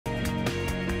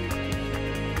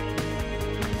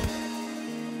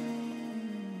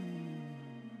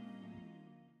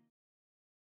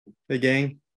Hey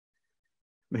gang,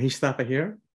 Mahesh Thapa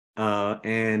here.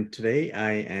 And today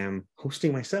I am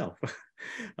hosting myself.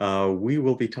 We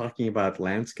will be talking about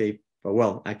landscape,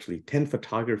 well, actually 10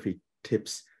 photography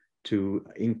tips to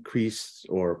increase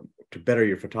or to better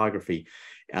your photography.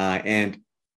 And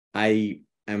I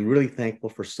am really thankful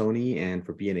for Sony and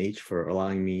for B&H for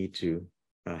allowing me to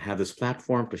have this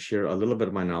platform to share a little bit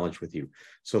of my knowledge with you.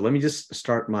 So let me just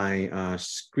start my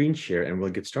screen share and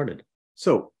we'll get started.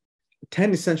 So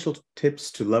 10 essential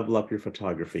tips to level up your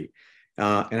photography.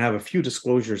 And I have a few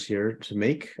disclosures here to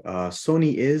make.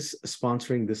 Sony is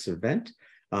sponsoring this event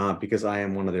because I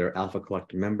am one of their Alpha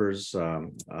Collective members.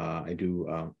 I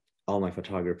do all my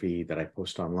photography that I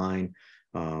post online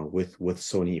with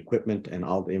Sony equipment, and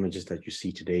all the images that you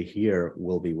see today here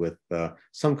will be with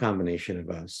some combination of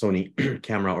a Sony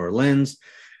camera or lens.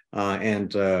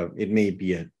 And it may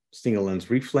be a single lens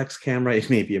reflex camera, it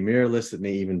may be a mirrorless, it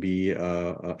may even be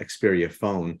a Xperia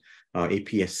phone,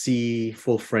 APS-C,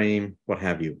 full frame, what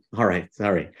have you. All right,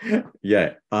 sorry.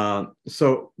 Yeah.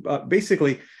 So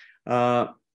basically, I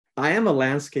am a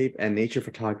landscape and nature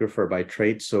photographer by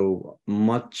trade, so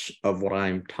much of what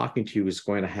I'm talking to you is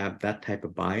going to have that type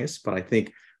of bias, but I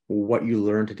think what you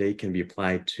learn today can be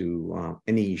applied to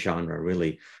any genre,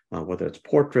 really, whether it's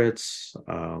portraits,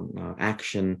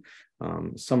 action.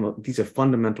 Some of these are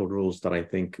fundamental rules that I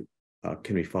think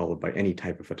can be followed by any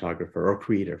type of photographer or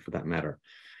creator for that matter.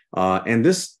 And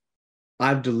this,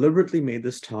 I've deliberately made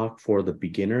this talk for the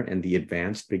beginner and the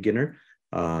advanced beginner.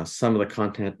 Some of the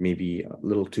content may be a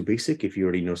little too basic if you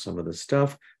already know some of this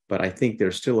stuff, but I think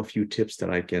there's still a few tips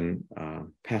that I can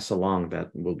pass along that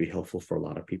will be helpful for a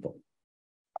lot of people.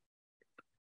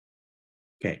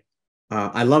 Okay.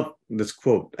 I love this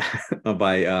quote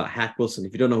by Hack Wilson.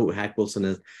 If you don't know who Hack Wilson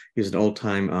is, he was an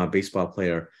old-time baseball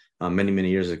player many, many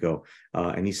years ago.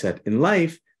 And he said, in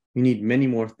life, you need many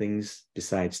more things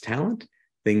besides talent,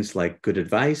 things like good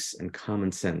advice and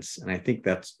common sense. And I think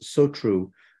that's so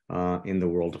true in the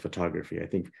world of photography. I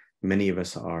think many of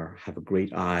us have a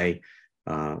great eye.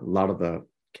 A lot of the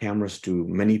cameras do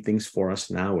many things for us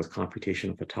now with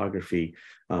computational photography,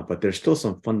 but there's still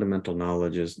some fundamental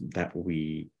knowledges that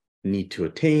we need to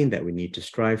attain, that we need to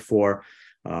strive for,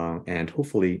 and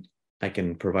hopefully I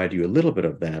can provide you a little bit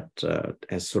of that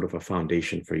as sort of a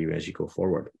foundation for you as you go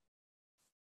forward.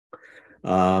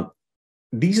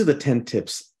 These are the 10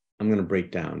 tips I'm going to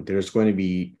break down. There's going to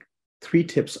be 3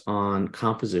 tips on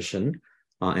composition,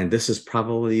 and this is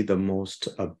probably the most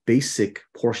basic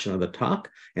portion of the talk,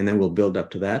 and then we'll build up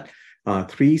to that.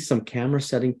 3, some camera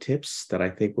setting tips that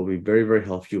I think will be very, very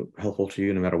helpful to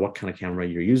you no matter what kind of camera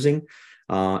you're using.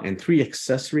 And 3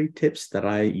 accessory tips that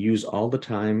I use all the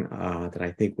time that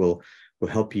I think will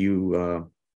help you,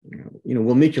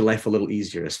 will make your life a little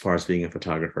easier as far as being a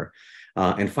photographer.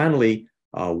 And finally,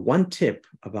 1 tip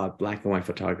about black and white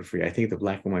photography. I think the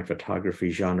black and white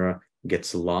photography genre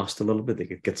gets lost a little bit.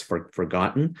 It gets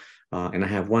forgotten. And I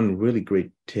have 1 really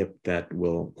great tip that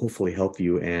will hopefully help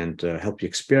you and help you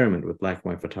experiment with black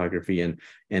and white photography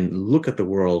and look at the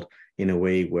world in a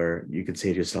way where you can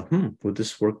say to yourself, would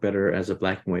this work better as a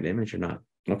black and white image or not?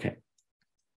 Okay.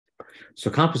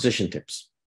 So composition tips.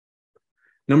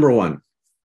 Number 1,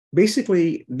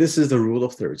 basically, this is the rule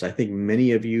of thirds. I think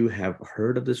many of you have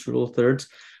heard of this rule of thirds,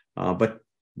 but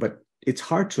it's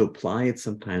hard to apply it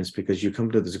sometimes because you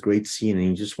come to this great scene and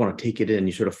you just want to take it in and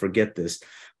you sort of forget this.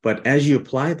 But as you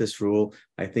apply this rule,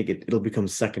 I think it'll become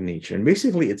second nature. And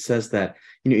basically it says that,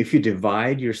 if you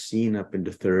divide your scene up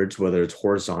into thirds, whether it's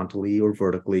horizontally or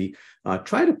vertically,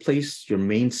 try to place your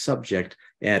main subject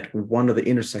at one of the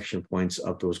intersection points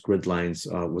of those grid lines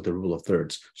with the rule of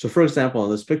thirds. So for example,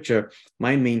 in this picture,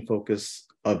 my main focus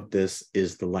of this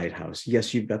is the lighthouse.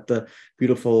 Yes, you've got the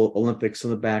beautiful Olympics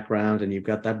in the background and you've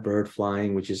got that bird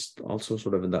flying, which is also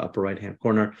sort of in the upper right-hand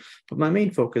corner. But my main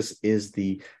focus is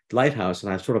the lighthouse,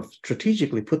 and I've sort of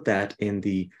strategically put that in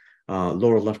the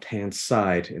lower left-hand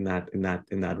side in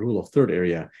that rule of third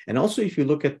area. And also, if you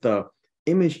look at the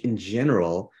image in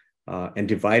general and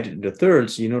divide it into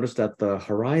thirds, you notice that the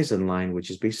horizon line,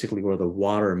 which is basically where the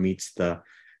water meets the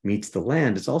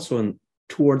land, is also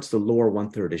towards the lower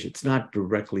 1/3ish. It's not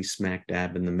directly smack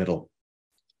dab in the middle.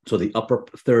 So the upper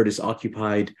third is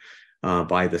occupied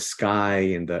by the sky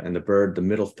and the bird, the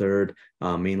middle third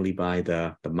mainly by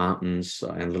the mountains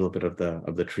and a little bit of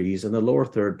the trees, and the lower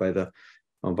third by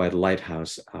the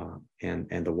lighthouse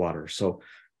and the water. So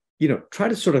try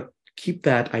to sort of keep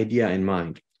that idea in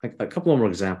mind. A couple of more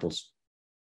examples.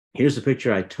 Here's a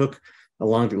picture I took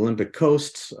along the Olympic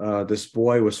coast. This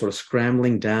boy was sort of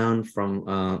scrambling down from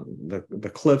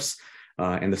the cliffs,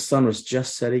 and the sun was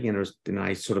just setting, and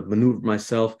I sort of maneuvered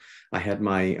myself. I had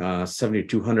my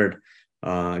 7200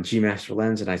 G Master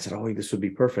lens, and I said, oh, this would be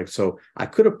perfect. So I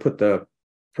could have put the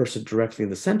person directly in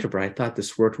the center, but I thought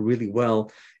this worked really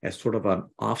well as sort of an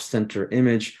off-center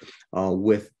image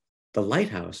with the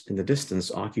lighthouse in the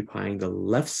distance occupying the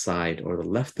left side or the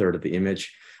left third of the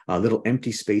image, a little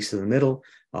empty space in the middle.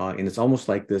 And it's almost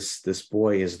like this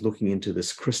boy is looking into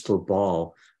this crystal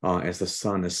ball as the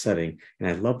sun is setting. And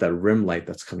I love that rim light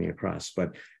that's coming across.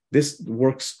 But this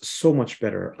works so much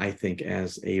better, I think,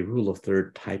 as a rule of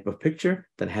third type of picture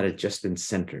than had it just been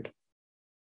centered.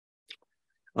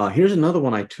 Here's another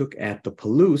one I took at the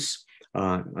Palouse.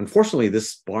 Unfortunately,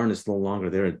 this barn is no longer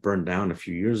there. It burned down a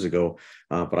few years ago,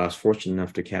 but I was fortunate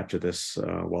enough to capture this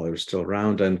while it was still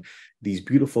around. And these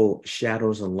beautiful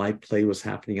shadows and light play was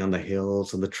happening on the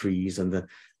hills and the trees and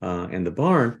the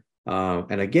barn.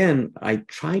 And again, I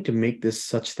tried to make this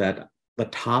such that the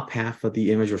top half of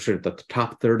the image, or sort of the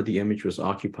top third of the image, was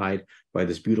occupied by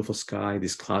this beautiful sky,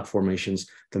 these cloud formations,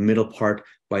 the middle part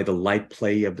by the light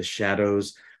play of the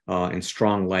shadows, and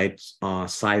strong light,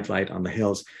 side light on the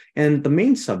hills. And the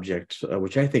main subject,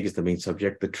 which I think is the main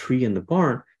subject, the tree in the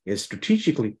barn, is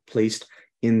strategically placed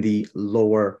in the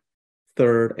lower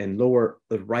third and the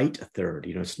right third.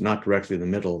 You know, it's not directly in the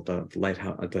middle. The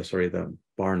lighthouse, the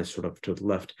barn is sort of to the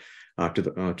left, to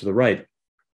the right.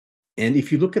 And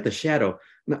if you look at the shadow,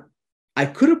 now, I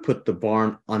could have put the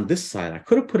barn on this side. I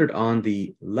could have put it on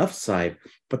the left side,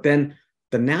 but then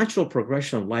the natural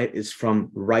progression of light is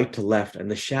from right to left,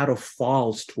 and the shadow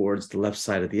falls towards the left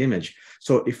side of the image.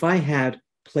 So if I had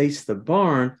placed the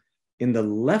barn in the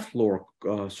left lower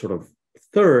sort of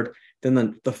third, then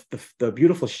the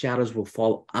beautiful shadows will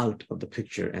fall out of the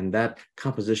picture. And that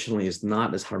compositionally is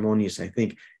not as harmonious, I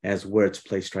think, as where it's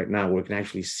placed right now, where we can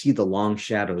actually see the long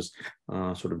shadows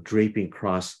sort of draping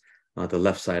across the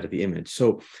left side of the image.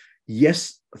 So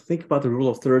yes, think about the rule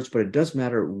of thirds, but it does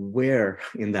matter where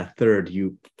in that third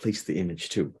you place the image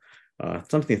too.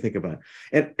 Something to think about.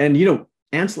 And you know,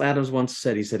 Ansel Adams once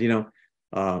said, he said, you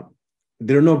know,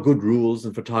 there are no good rules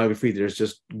in photography. There's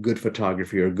just good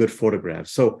photography or good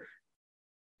photographs. So,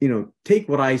 you know, take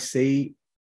what I say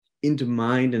into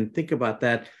mind and think about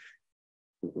that.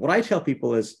 What I tell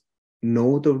people is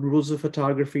know the rules of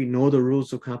photography, know the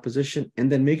rules of composition,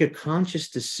 and then make a conscious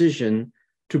decision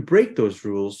to break those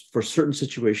rules for certain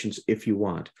situations if you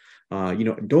want. You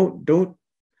know, don't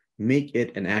make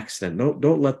it an accident.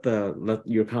 Don't let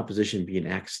your composition be an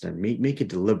accident. Make it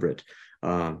deliberate,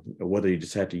 whether you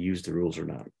decide to use the rules or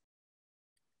not.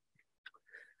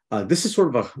 This is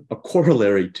sort of a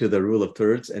corollary to the rule of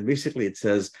thirds. And basically it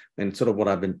says, and sort of what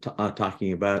I've been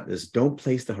talking about is don't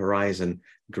place the horizon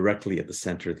directly at the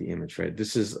center of the image, right?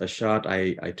 This is a shot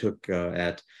I took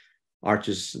at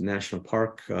Arches National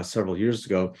Park several years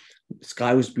ago. The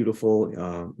sky was beautiful.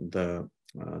 The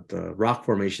rock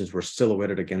formations were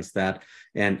silhouetted against that.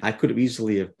 And I could have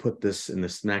easily have put this in the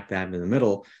smack dab in the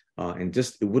middle, and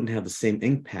just it wouldn't have the same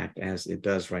impact as it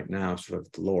does right now, sort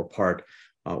of the lower part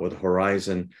with the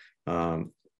horizon.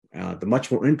 The much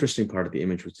more interesting part of the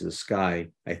image, which is the sky,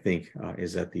 I think,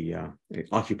 is at the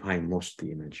occupying most of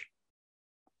the image.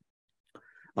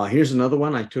 Here's another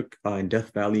one I took in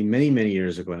Death Valley many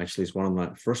years ago. Actually, it's one of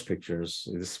my first pictures.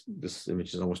 This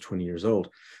image is almost 20 years old,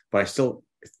 but I still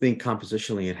think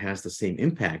compositionally it has the same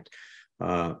impact.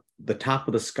 The top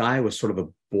of the sky was sort of a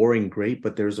boring gray,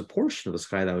 but there's a portion of the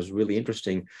sky that was really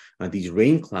interesting. These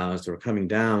rain clouds that were coming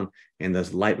down, and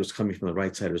the light was coming from the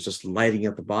right side. It was just lighting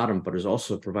at the bottom, but it was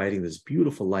also providing this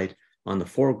beautiful light on the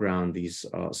foreground, these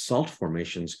salt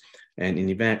formations. And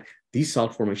in fact, these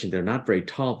salt formations, they're not very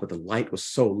tall, but the light was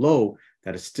so low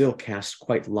that it still cast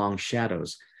quite long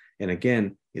shadows. And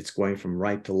again, it's going from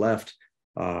right to left.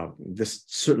 This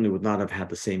certainly would not have had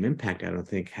the same impact, I don't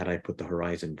think, had I put the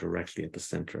horizon directly at the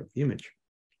center of the image.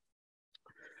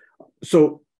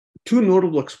 So two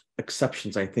notable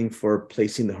exceptions, I think, for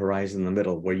placing the horizon in the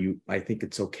middle, where I think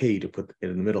it's okay to put it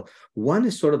in the middle. One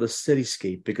is sort of the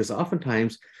cityscape, because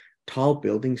oftentimes tall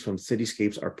buildings from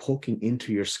cityscapes are poking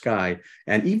into your sky.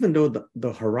 And even though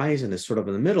the horizon is sort of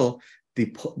in the middle,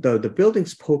 the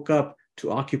buildings poke up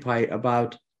to occupy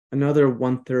about another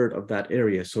 1/3 of that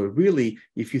area. So really,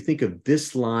 if you think of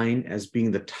this line as being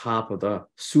the top of the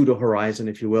pseudo horizon,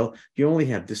 if you will, you only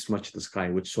have this much of the sky,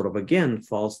 which sort of again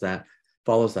follows that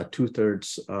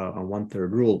 2/3 or 1/3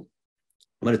 rule.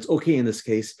 But it's okay in this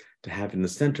case to have in the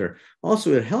center.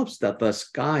 Also, it helps that the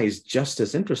sky is just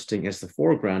as interesting as the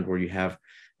foreground, where you have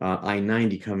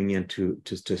I-90 coming into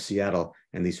to Seattle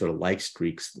and these sort of light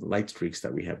streaks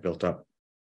that we have built up.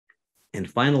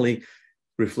 And finally,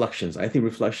 reflections. I think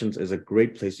reflections is a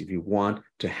great place if you want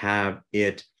to have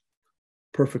it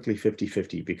perfectly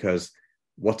 50-50, because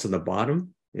what's in the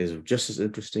bottom is just as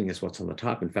interesting as what's on the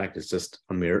top. In fact, it's just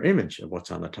a mirror image of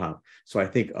what's on the top. So I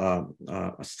think a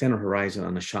center horizon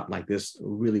on a shot like this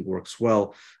really works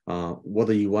well.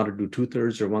 Whether you want to do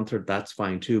 2/3 or 1/3, that's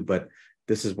fine too. But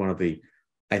this is one of the,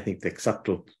 I think, the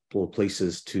acceptable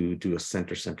places to do a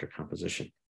center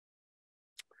composition.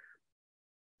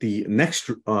 The next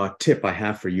tip I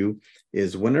have for you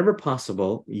is, whenever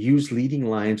possible, use leading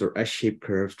lines or S-shaped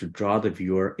curves to draw the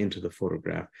viewer into the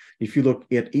photograph. If you look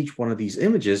at each one of these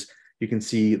images, you can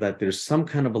see that there's some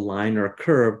kind of a line or a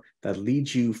curve that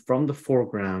leads you from the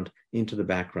foreground into the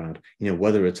background.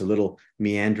 Whether it's a little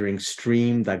meandering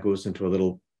stream that goes into a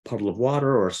little puddle of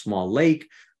water or a small lake,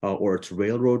 or it's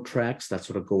railroad tracks that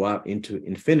sort of go out into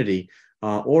infinity,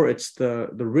 or it's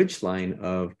the ridge line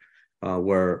of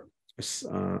where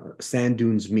sand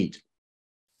dunes meet.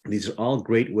 These are all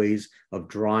great ways of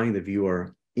drawing the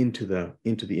viewer into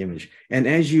the image. And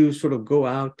as you sort of go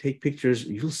out, take pictures,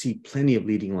 you'll see plenty of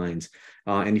leading lines.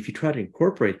 And if you try to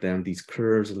incorporate them, these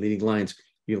curves and leading lines,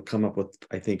 you'll come up with,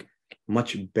 I think,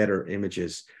 much better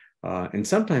images. And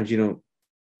sometimes, you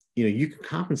can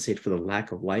compensate for the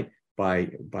lack of light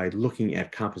by looking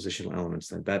at compositional elements.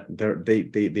 That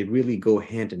they really go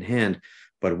hand in hand,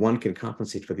 but one can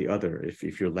compensate for the other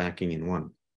if you're lacking in one.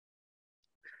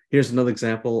 Here's another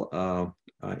example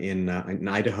in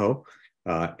Idaho.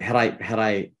 Had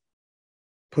I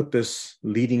put this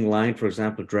leading line, for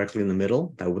example, directly in the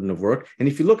middle, that wouldn't have worked. And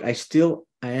if you look, I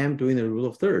am doing the rule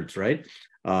of thirds, right?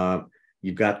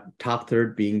 You've got top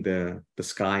third being the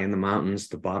sky and the mountains,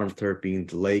 the bottom third being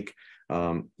the lake,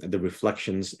 the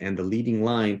reflections, and the leading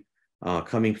line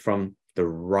coming from the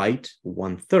right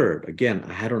 1/3. Again,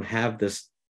 I don't have this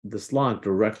log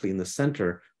directly in the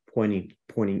center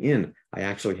pointing in. I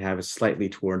actually have it slightly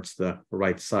towards the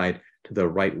right side, to the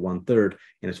right 1/3,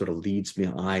 and it sort of leads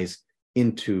my eyes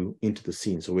into the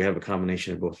scene. So we have a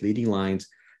combination of both leading lines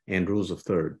and rules of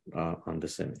third on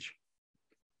this image.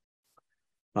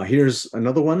 Here's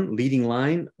another one, leading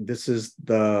line. This is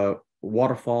the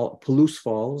waterfall, Palouse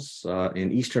Falls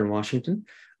in eastern Washington.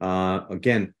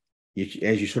 Again,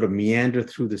 as you sort of meander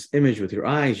through this image with your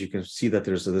eyes, you can see that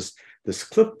there's this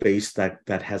cliff base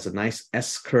that has a nice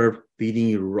S curve leading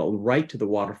you right to the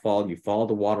waterfall. You follow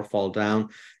the waterfall down,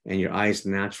 and your eyes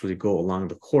naturally go along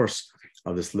the course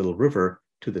of this little river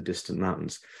to the distant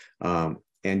mountains.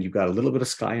 And you've got a little bit of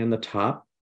sky on the top.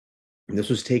 And this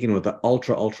was taken with an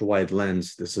ultra wide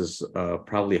lens. This is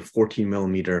probably a 14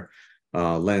 millimeter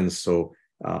lens. So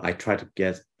I tried to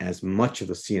get as much of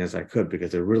the scene as I could,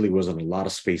 because there really wasn't a lot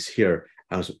of space here.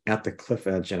 I was at the cliff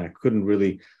edge, and I couldn't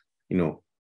really,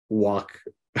 walk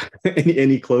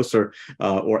any closer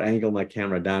or angle my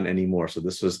camera down anymore.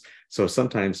 So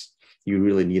sometimes you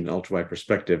really need an ultra wide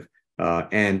perspective,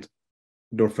 and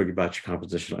don't forget about your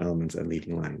compositional elements and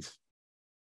leading lines.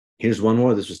 Here's one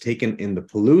more. This was taken in the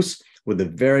Palouse with a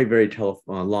very, very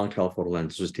long telephoto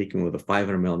lens. This was taken with a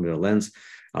 500 millimeter lens.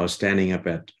 I was standing up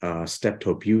at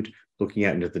Steptoe Butte, looking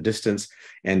out into the distance,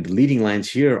 and the leading lines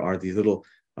here are these little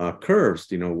curves,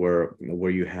 where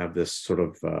you have this sort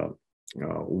of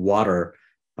water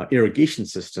irrigation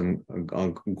system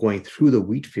going through the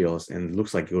wheat fields, and it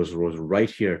looks like it goes right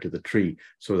here to the tree.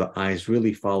 So the eyes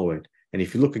really follow it. And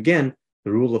if you look again,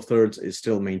 the rule of thirds is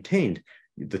still maintained.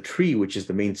 The tree, which is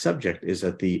the main subject, is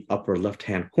at the upper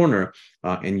left-hand corner,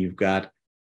 and you've got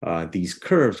these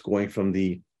curves going from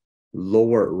the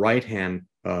lower right-hand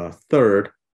third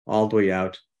all the way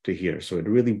out to here. So it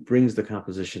really brings the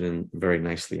composition in very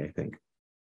nicely, I think.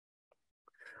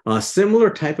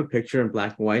 Similar type of picture in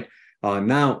black and white.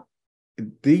 Now,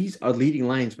 these are leading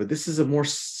lines, but this is a more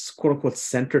quote-unquote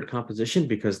centered composition,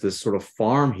 because this sort of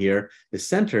farm here is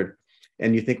centered.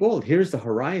 And you think, well, here's the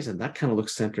horizon. That kind of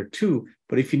looks centered too.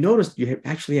 But if you notice, you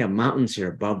actually have mountains here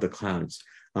above the clouds.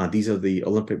 These are the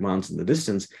Olympic Mountains in the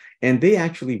distance. And they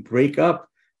actually break up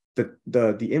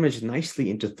the image nicely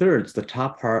into thirds. The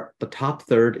top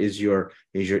third is your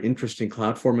interesting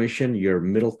cloud formation. Your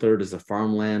middle third is the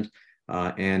farmland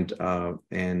and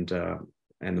the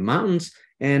mountains.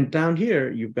 And down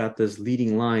here, you've got this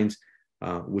leading lines,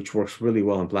 which works really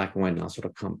well in black and white. And I'll sort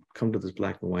of come to this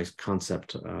black and white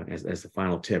concept as the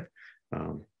final tip.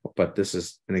 But this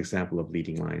is an example of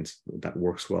leading lines that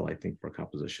works well, I think, for a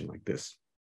composition like this.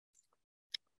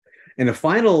 And the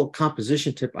final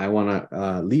composition tip I want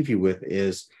to leave you with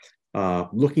is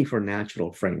looking for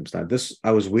natural frames. Now,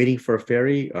 I was waiting for a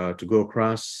ferry to go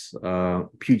across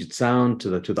Puget Sound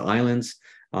to the islands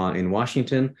in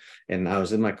Washington, and I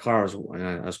was in my car.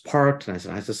 I was parked, and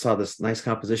I just saw this nice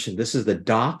composition. This is the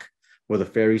dock where the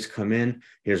ferries come in.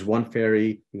 Here's one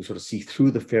ferry. You can sort of see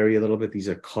through the ferry a little bit. These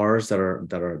are cars that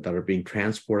are being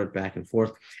transported back and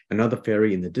forth. Another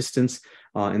ferry in the distance,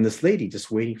 and this lady just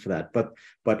waiting for that.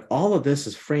 But all of this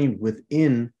is framed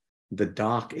within the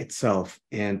dock itself,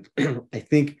 and I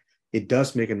think it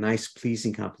does make a nice,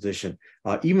 pleasing composition.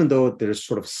 Even though there's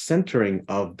sort of centering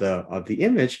of the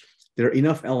image, there are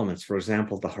enough elements. For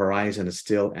example, the horizon is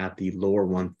still at the lower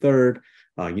 1/3.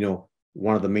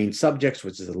 One of the main subjects,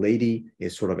 which is a lady,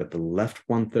 is sort of at the left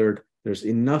 1/3. There's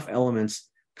enough elements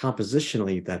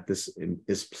compositionally that this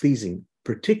is pleasing,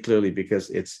 particularly because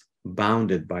it's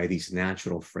bounded by these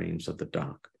natural frames of the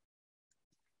dock.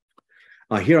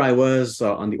 Here I was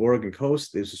on the Oregon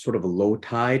coast. There's a sort of a low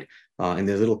tide, and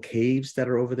there's little caves that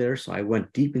are over there. So I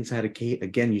went deep inside a cave,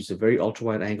 again, used a very ultra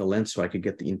wide angle lens so I could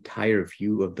get the entire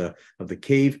view of the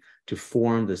cave to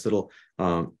form this little,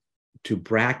 to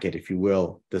bracket, if you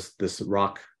will, this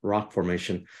rock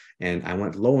formation. And I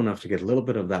went low enough to get a little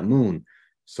bit of that moon.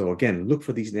 So again, look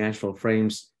for these natural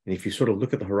frames. And if you sort of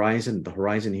look at the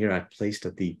horizon here, I've placed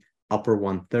at the upper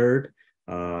 1/3.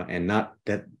 And not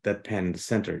deadpan in the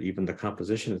center. Even the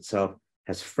composition itself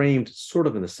has framed sort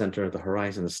of in the center. The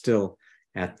horizon is still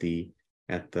at the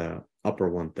upper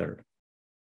 1/3.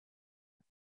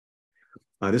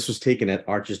 This was taken at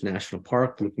Arches National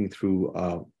Park, looking through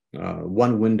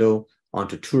one window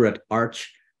onto Turret Arch.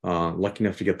 Lucky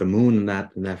enough to get the moon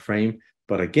in that frame.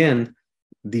 But again,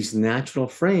 these natural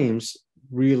frames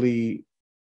really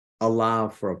allow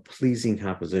for a pleasing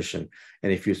composition.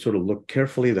 And if you sort of look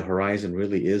carefully, the horizon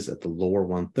really is at the lower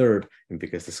 1/3. And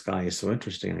because the sky is so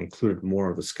interesting, I included more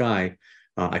of the sky.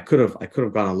 I could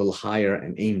have gone a little higher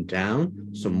and aimed down,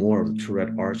 so more of the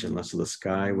Turret Arch and less of the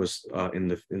sky was in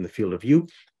the field of view.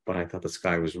 But I thought the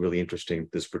sky was really interesting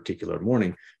this particular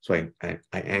morning, so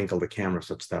I angled the camera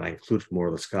such that I included more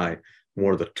of the sky,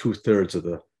 more of the 2/3 of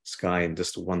the sky, and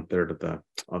just 1/3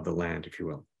 of the land, if you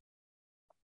will.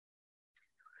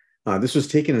 This was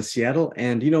taken in Seattle,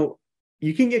 and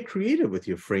you can get creative with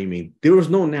your framing. There was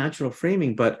no natural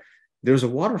framing, but there was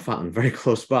a water fountain very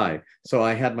close by. So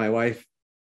I had my wife,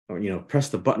 press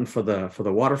the button for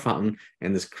the water fountain, and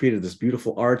this created this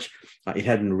beautiful arch. It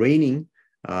had been raining,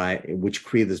 which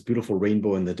created this beautiful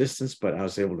rainbow in the distance. But I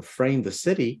was able to frame the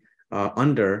city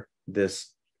under this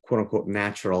quote unquote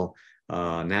natural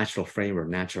frame or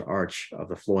natural arch of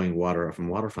the flowing water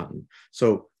from water fountain.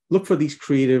 So look for these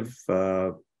creative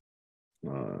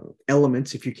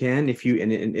elements if you can.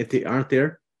 And if they aren't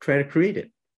there, try to create it.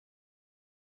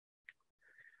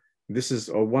 This is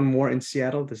one more in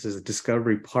Seattle. This is a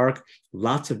Discovery Park.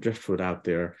 Lots of driftwood out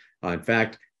there. In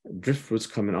fact,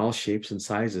 driftwoods come in all shapes and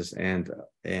sizes. And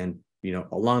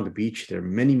along the beach, there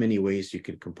are many ways you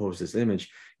can compose this image.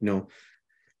 A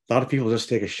lot of people just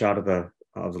take a shot of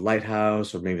the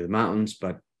lighthouse or maybe the mountains,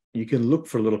 but you can look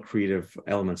for little creative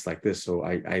elements like this. So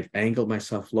I angled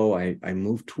myself low. I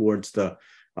moved towards a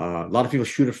lot of people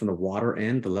shoot it from the water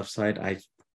end, the left side. I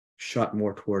shot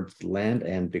more towards the land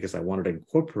end because I wanted to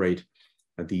incorporate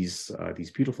these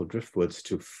beautiful driftwoods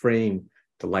to frame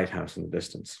the lighthouse in the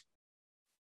distance.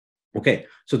 Okay,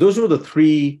 so those were the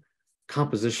 3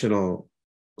 compositional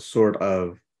sort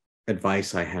of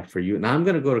advice I had for you. Now I'm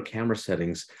going to go to camera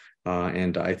settings.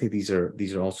 And I think these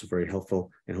are also very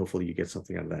helpful, and hopefully you get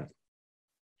something out of that.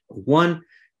 One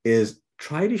is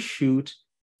try to shoot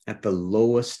at the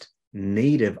lowest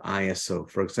native ISO.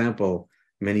 For example,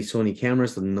 many Sony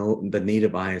cameras, the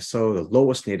native ISO, the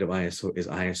lowest native ISO is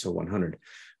ISO 100.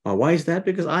 Why is that?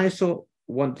 Because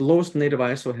the lowest native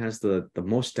ISO has the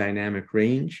most dynamic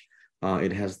range.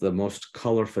 It has the most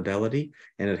color fidelity,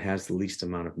 and it has the least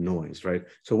amount of noise, right?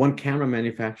 So when camera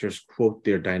manufacturers quote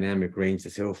their dynamic range, they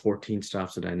say, 14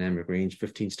 stops of dynamic range,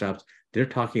 15 stops. They're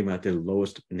talking about their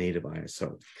lowest native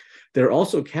ISO. There are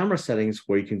also camera settings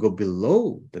where you can go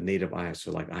below the native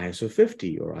ISO, like ISO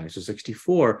 50 or ISO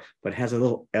 64, but has a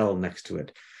little L next to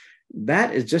it.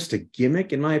 That is just a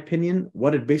gimmick, in my opinion.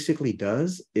 What it basically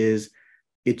does is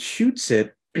it shoots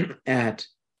it at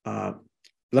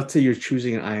let's say you're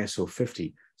choosing an ISO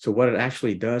 50. So what it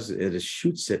actually does is it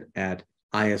shoots it at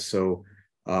ISO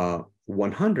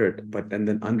 100, but then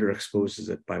underexposes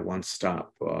it by 1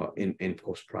 stop in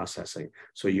post-processing.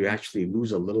 So you actually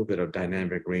lose a little bit of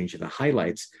dynamic range in the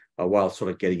highlights while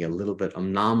sort of getting a little bit of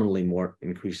nominally more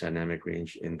increased dynamic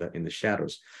range in the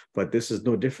shadows. But this is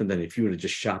no different than if you would have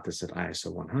just shot this at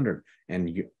ISO 100 and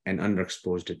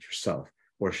underexposed it yourself,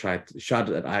 or shot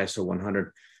it at ISO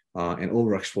 100 and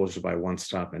overexposed it by 1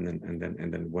 stop and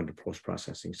then went to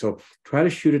post-processing. So try to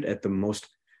shoot it at the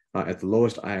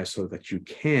lowest ISO that you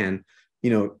can.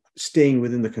 staying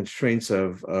within the constraints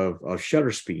of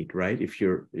shutter speed, right? If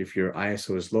your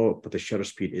ISO is low, but the shutter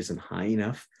speed isn't high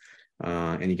enough,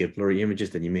 and you get blurry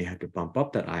images, then you may have to bump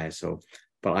up that ISO.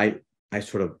 But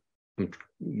I'm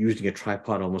using a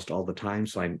tripod almost all the time,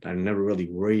 so I never really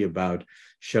worry about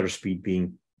shutter speed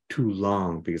being too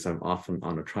long because I'm often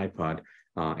on a tripod,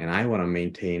 and I want to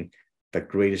maintain the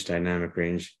greatest dynamic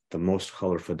range, the most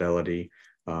color fidelity,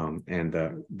 and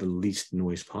the least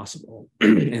noise possible.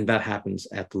 And that happens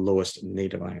at the lowest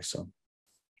native ISO.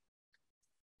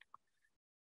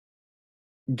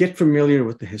 Get familiar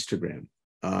with the histogram.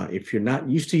 If you're not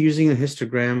used to using a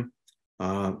histogram,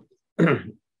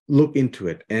 look into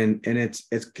it. And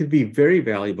it could be very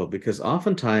valuable because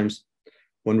oftentimes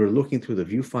when we're looking through the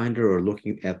viewfinder or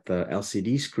looking at the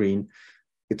LCD screen,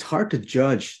 it's hard to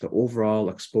judge the overall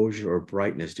exposure or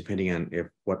brightness depending on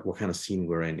what kind of scene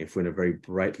we're in. If we're in a very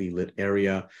brightly lit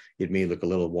area, it may look a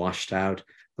little washed out,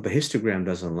 but the histogram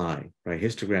doesn't lie, right?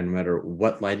 Histogram, no matter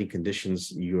what lighting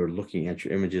conditions you're looking at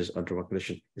your images, under what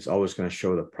condition, is always going to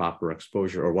show the proper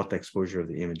exposure or what the exposure of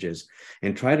the image is.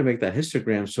 And try to make that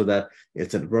histogram so that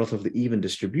it's a relatively even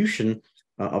distribution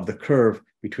of the curve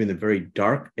between the very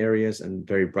dark areas and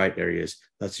very bright areas.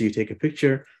 Let's say you take a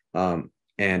picture,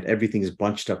 and everything is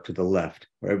bunched up to the left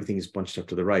or everything is bunched up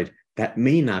to the right. That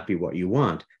may not be what you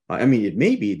want. I mean, it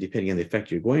may be depending on the effect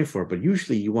you're going for, but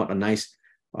usually you want a nice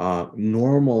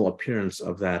normal appearance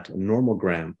of that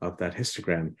normogram, of that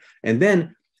histogram. And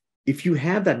then if you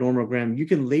have that normogram, you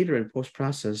can later in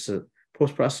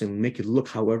post-processing make it look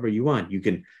however you want. You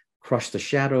can crush the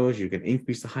shadows, you can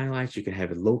increase the highlights, you can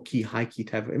have a low-key, high-key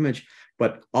type of image,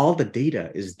 but all the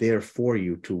data is there for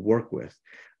you to work with.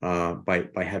 By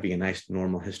having a nice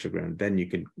normal histogram, then you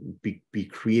can be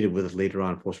creative with it later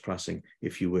on post-processing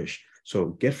if you wish. So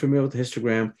get familiar with the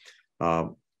histogram,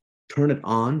 turn it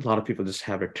on. A lot of people just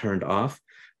have it turned off.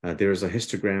 There's a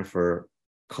histogram for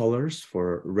colors,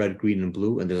 for red, green, and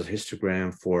blue, and there's a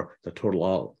histogram for the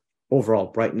total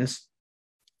overall brightness.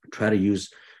 Try to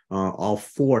use all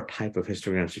four type of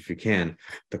histograms if you can.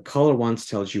 The color ones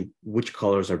tells you which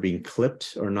colors are being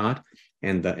clipped or not.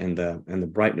 And the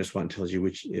brightness one tells you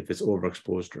if it's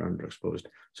overexposed or underexposed.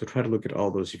 So try to look at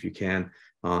all those if you can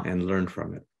and learn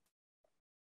from it.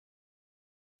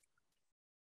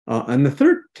 And the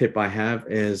third tip I have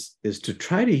is to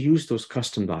try to use those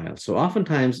custom dials. So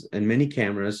oftentimes in many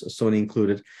cameras, Sony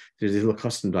included, there's these little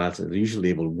custom dials that are usually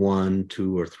labeled 1,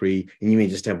 2, or 3, and you may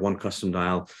just have one custom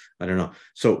dial. I don't know.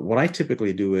 So what I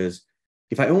typically do is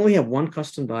if I only have one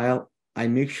custom dial, I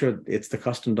make sure it's the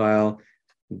custom dial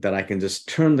that I can just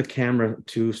turn the camera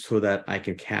to so that I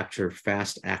can capture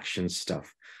fast action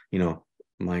stuff.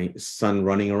 My son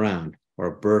running around or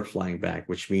a bird flying back,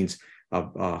 which means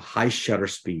a high shutter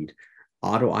speed,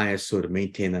 auto ISO to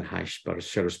maintain that high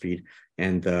shutter speed,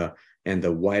 and the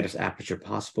widest aperture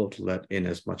possible to let in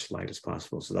as much light as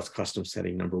possible. So that's custom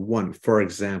setting number one, for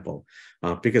example,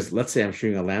 because let's say I'm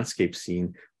shooting a landscape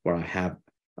scene where I have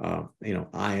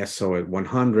ISO at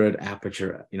 100,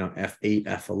 aperture, f8,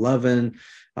 f11.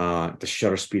 The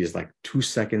shutter speed is like 2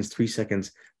 seconds, 3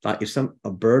 seconds. If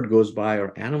a bird goes by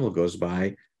or animal goes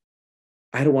by,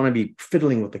 I don't want to be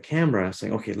fiddling with the camera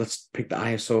saying, okay, let's pick the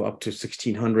ISO up to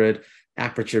 1600,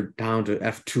 aperture down to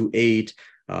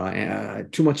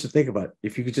f2.8. Too much to think about.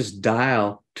 If you could just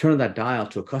turn that dial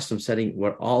to a custom setting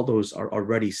where all those are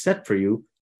already set for you,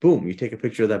 boom, you take a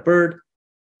picture of that bird,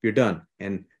 you're done.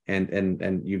 And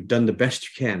you've done the best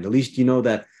you can. At least you know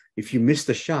that if you miss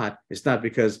the shot, it's not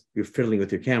because you're fiddling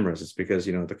with your cameras. It's because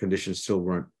the conditions still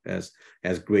weren't as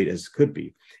great as could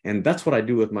be. And that's what I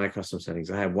do with my custom settings.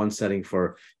 I have one setting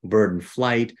for bird in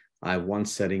flight. I have one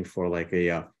setting for like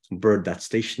a bird that's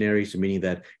stationary, so meaning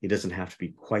that it doesn't have to be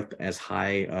quite as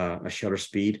high a shutter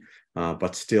speed,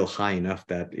 but still high enough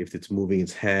that if it's moving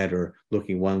its head or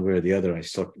looking one way or the other, I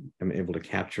still am able to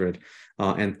capture it.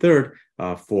 And third,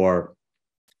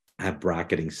 I have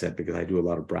bracketing set because I do a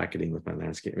lot of bracketing with my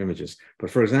landscape images.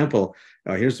 But for example,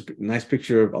 here's a nice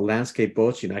picture of a landscape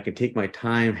boat. I can take my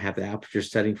time, have the aperture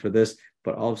setting for this,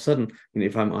 but all of a sudden,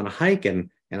 if I'm on a hike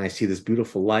and I see this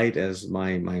beautiful light as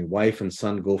my wife and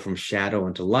son go from shadow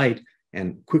into light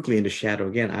and quickly into shadow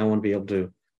again, I want to be able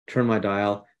to turn my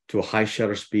dial to a high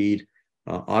shutter speed,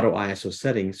 auto ISO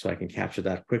setting so I can capture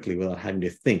that quickly without having to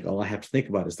think. All I have to think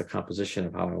about is the composition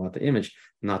of how I want the image,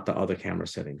 not the other camera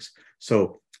settings.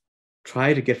 So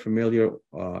try to get familiar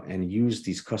and use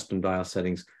these custom dial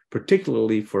settings,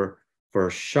 particularly for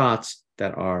shots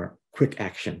that are quick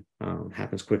action,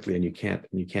 happens quickly and you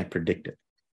can't predict it.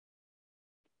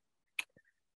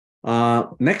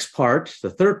 Next part,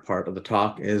 the third part of the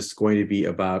talk is going to be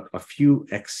about a few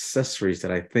accessories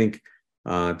that I think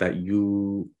that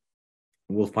you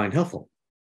will find helpful.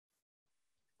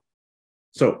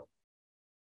 So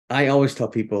I always tell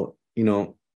people,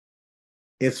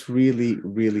 it's really,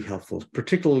 really helpful,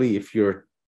 particularly if you're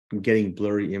getting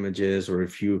blurry images or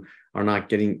if you are not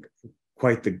getting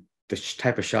quite the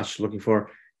type of shots you're looking for.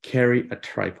 Carry a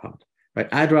tripod, right?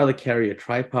 I'd rather carry a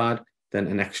tripod than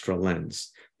an extra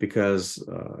lens because,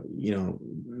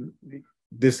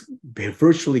 this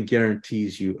virtually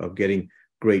guarantees you of getting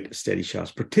great steady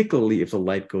shots, particularly if the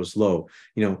light goes low.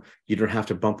 You don't have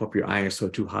to bump up your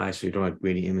ISO too high so you don't have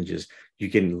grainy images. You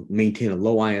can maintain a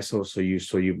low ISO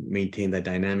so you maintain that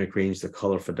dynamic range, the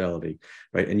color fidelity,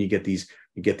 right? And you get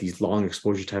these long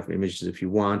exposure type of images if you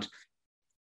want.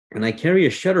 And I carry a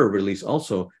shutter release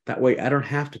also. That way I don't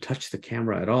have to touch the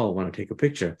camera at all when I take a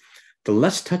picture. The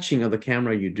less touching of the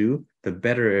camera you do, the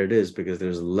better it is because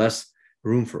there's less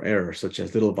room for error, such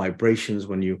as little vibrations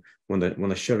when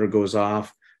the shutter goes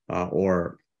off,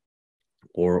 or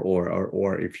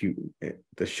if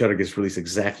the shutter gets released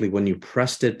exactly when you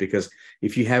pressed it. Because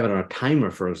if you have it on a timer,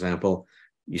 for example,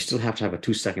 you still have to have a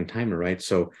 2-second timer, right?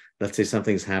 So let's say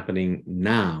something's happening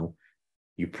now,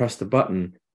 you press the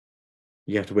button,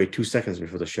 you have to wait 2 seconds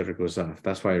before the shutter goes off.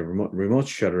 That's why a remote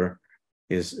shutter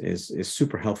is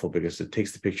super helpful because it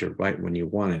takes the picture right when you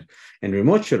want it. And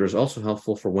remote shutter is also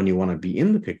helpful for when you want to be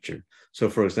in the picture. So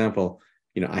for example,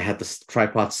 I had this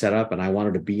tripod set up and I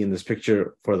wanted to be in this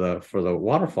picture for the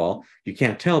waterfall. You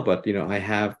can't tell, but I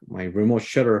have my remote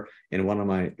shutter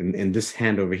in this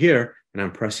hand over here, and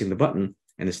I'm pressing the button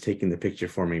and it's taking the picture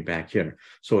for me back here.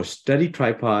 So a steady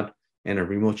tripod and a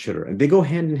remote shutter, and they go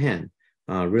hand in hand,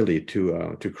 really,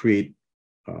 to create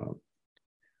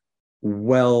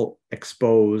well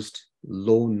exposed,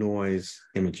 low noise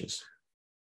images.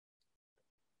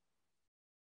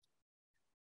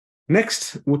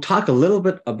 Next, we'll talk a little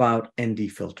bit about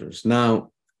ND filters. Now,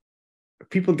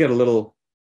 people get a little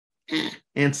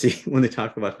antsy when they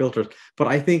talk about filters, but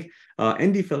I think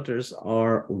ND filters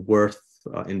are worth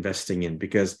investing in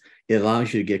because it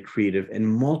allows you to get creative in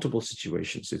multiple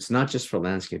situations. It's not just for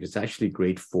landscape, it's actually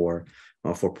great for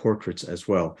portraits as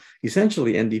well.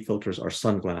 Essentially, ND filters are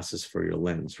sunglasses for your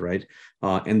lens, right?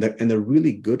 And the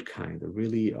really good kind, the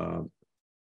really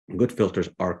good filters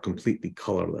are completely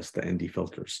colorless, the ND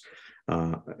filters.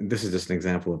 This is just an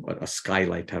example of a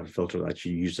skylight type of filter that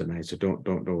you use at night, so don't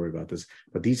worry about this.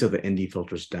 But these are the ND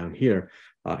filters down here,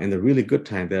 and the really good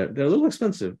kind, they're a little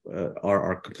expensive,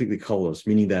 are completely colorless,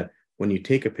 meaning that when you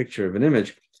take a picture of an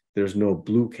image, there's no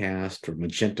blue cast or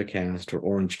magenta cast or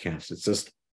orange cast. It's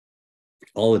just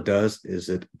all it does is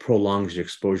it prolongs your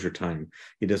exposure time.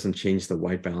 It doesn't change the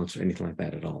white balance or anything like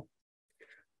that at all.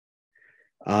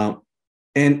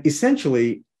 And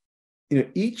essentially,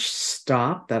 each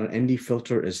stop that an ND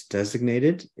filter is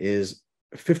designated is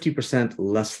 50%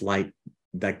 less light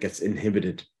that gets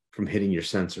inhibited from hitting your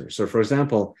sensor. So for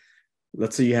example,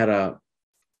 let's say you had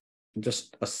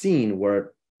just a scene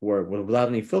where without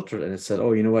any filter, and it said,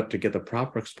 oh, you know what, to get the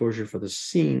proper exposure for the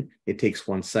scene, it takes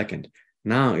 1 second.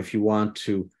 Now, if you want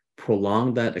to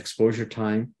prolong that exposure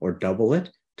time or double it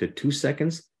to 2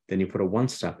 seconds, then you put a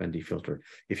 1-stop ND filter.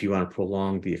 If you want to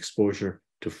prolong the exposure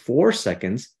to 4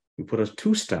 seconds, you put a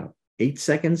 2-stop, 8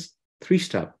 seconds,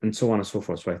 3-stop, and so on and so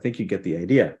forth. So I think you get the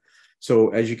idea. So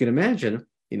as you can imagine,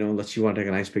 let's say you want to take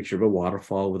a nice picture of a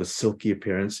waterfall with a silky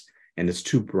appearance and it's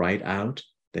too bright out,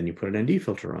 then you put an ND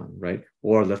filter on, right?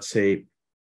 Or let's say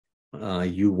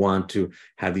you want to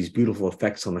have these beautiful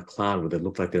effects on the cloud where they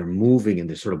look like they're moving and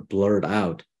they're sort of blurred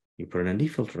out. You put an ND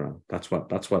filter on. That's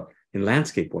what in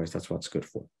landscape wise, that's what it's good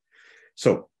for.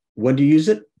 So when do you use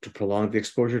it? To prolong the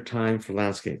exposure time for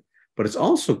landscape. But it's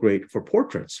also great for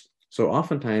portraits. So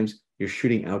oftentimes you're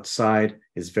shooting outside,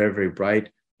 it's very, very bright.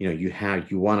 You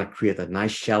want to create that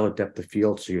nice shallow depth of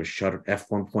field. So your shutter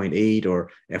f1.8 or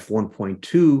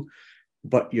f1.2,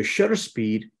 but your shutter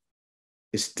speed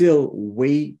is still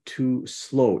way too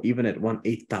slow, even at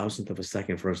 1/8,000th of a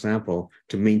second, for example,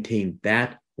 to maintain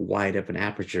that wide of an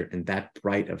aperture and that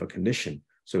bright of a condition.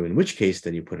 So in which case,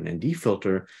 then you put an ND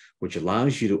filter, which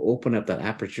allows you to open up that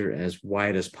aperture as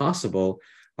wide as possible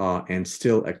and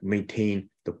still maintain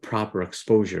the proper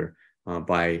exposure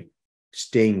by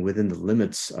staying within the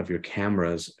limits of your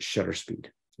camera's shutter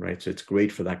speed, right? So it's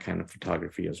great for that kind of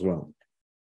photography as well.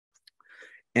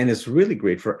 And it's really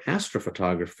great for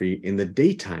astrophotography in the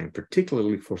daytime,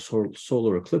 particularly for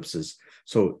solar eclipses.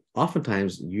 So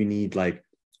oftentimes you need like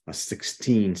a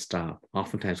 16-stop,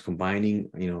 oftentimes combining,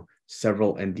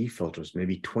 several ND filters,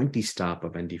 maybe 20-stop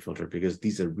of ND filter, because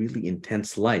these are really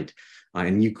intense light.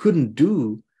 And you couldn't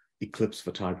do eclipse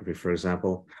photography, for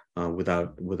example,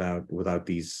 without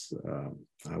these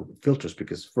filters,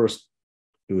 because first,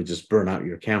 it would just burn out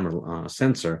your camera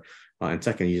sensor. And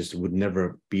second, you just would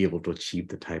never be able to achieve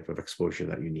the type of exposure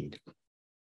that you need.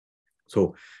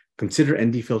 So consider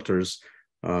ND filters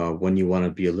when you want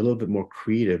to be a little bit more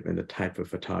creative in the type of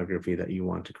photography that you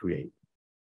want to create.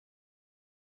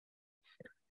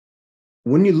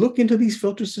 When you look into these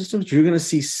filter systems, you're going to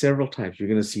see several types. You're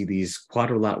going to see these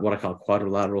what I call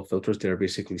quadrilateral filters. They're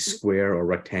basically square or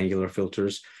rectangular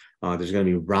filters. There's going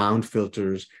to be round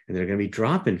filters, and there are going to be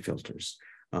drop-in filters,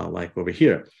 like over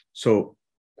here. So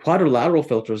quadrilateral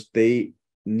filters, they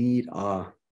need a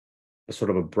sort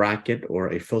of a bracket or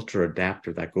a filter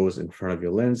adapter that goes in front of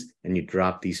your lens, and you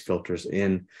drop these filters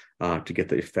in to get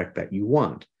the effect that you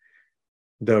want.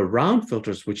 The round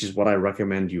filters, which is what I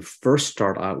recommend you first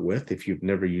start out with if you've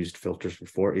never used filters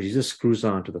before, is you just screws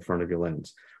on to the front of your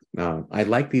lens. I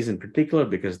like these in particular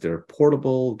because they're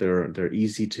portable, they're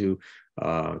easy to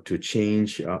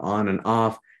change on and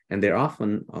off, and they're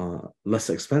often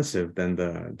less expensive than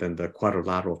the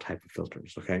quadrilateral type of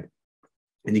filters. Okay,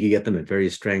 and you can get them at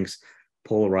various strengths,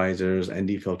 polarizers,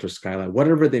 ND filters, skylight,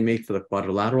 whatever they make for the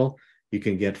quadrilateral, you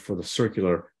can get for the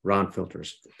circular round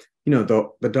filters. You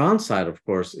know, the downside, of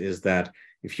course, is that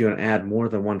if you add more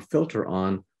than one filter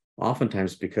on,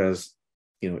 oftentimes because,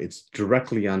 you know, it's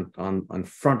directly on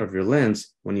front of your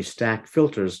lens, when you stack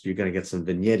filters, you're going to get some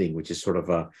vignetting, which is sort of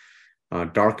a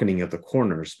darkening of the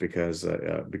corners because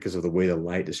of the way the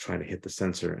light is trying to hit the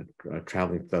sensor and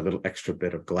traveling the little extra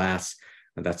bit of glass,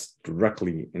 and that's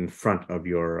directly in front of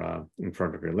your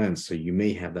lens. So you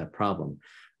may have that problem.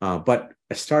 But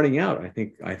starting out, I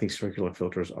think circular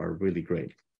filters are really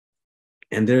great.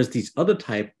 And there's these other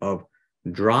type of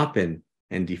drop-in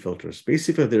ND filters.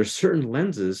 Basically, there are certain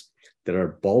lenses that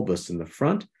are bulbous in the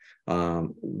front,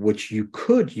 which you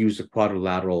could use a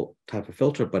quadrilateral type of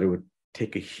filter, but it would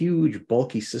take a huge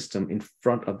bulky system in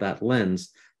front of that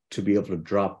lens to be able to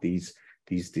drop these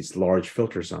large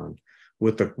filters on.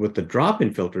 With the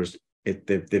drop-in filters,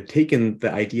 they've taken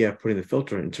the idea of putting the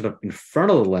filter instead of in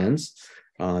front of the lens,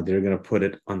 they're going to put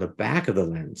it on the back of the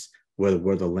lens,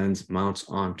 where the lens mounts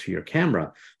onto your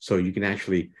camera. So you can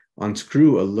actually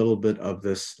unscrew a little bit of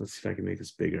this. Let's see if I can make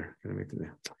this bigger.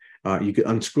 You could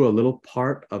unscrew a little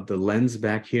part of the lens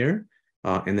back here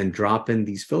and then drop in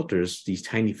these filters, these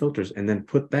tiny filters, and then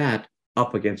put that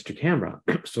up against your camera.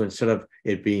 So instead of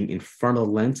it being in front of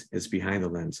the lens, it's behind the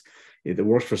lens. It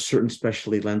works for certain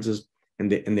specialty lenses,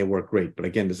 and they work great. But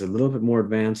again, it's a little bit more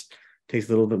advanced, takes a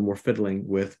little bit more fiddling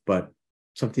with, but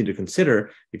something to consider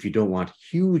if you don't want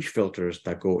huge filters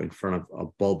that go in front of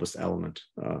a bulbous element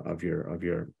of your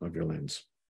lens.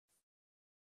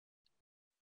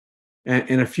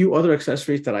 And a few other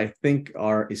accessories that I think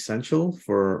are essential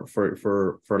for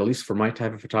at least for my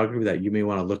type of photography that you may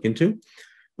want to look into.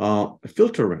 A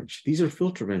filter wrench. These are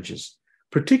filter wrenches.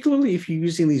 Particularly if you're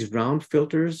using these round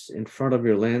filters in front of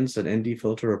your lens, an ND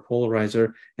filter or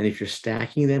polarizer, and if you're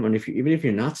stacking them, and even if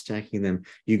you're not stacking them,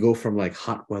 you go from like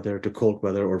hot weather to cold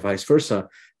weather or vice versa,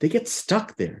 they get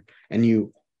stuck there. And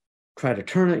you try to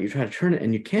turn it,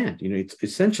 and you can't. You know, it's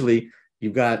essentially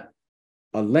you've got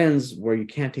a lens where you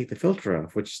can't take the filter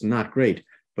off, which is not great.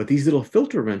 But these little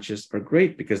filter wrenches are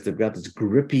great because they've got this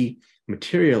grippy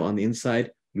material on the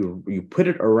inside. You put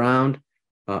it around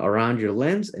your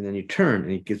lens, and then you turn,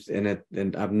 and it gives. And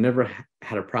I've never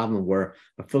had a problem where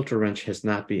a filter wrench has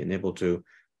not been able to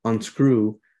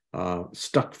unscrew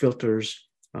stuck filters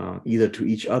either to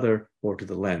each other or to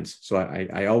the lens. So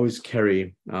I always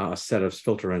carry a set of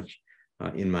filter wrench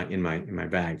in my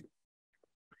bag.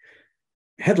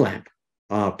 Headlamp.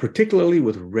 Particularly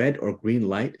with red or green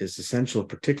light is essential,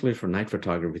 particularly for night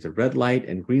photography. The red light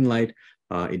and green light,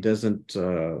 it doesn't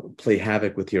play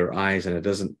havoc with your eyes, and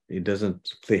it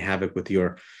doesn't play havoc with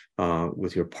your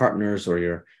partners or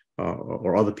your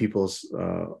or other people's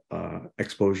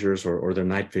exposures or their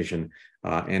night vision.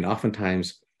 And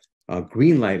oftentimes,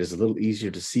 green light is a little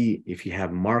easier to see if you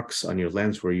have marks on your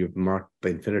lens where you've marked the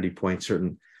infinity point.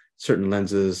 Certain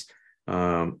lenses.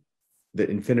 The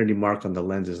infinity mark on the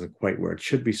lens isn't quite where it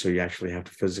should be, so you actually have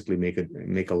to physically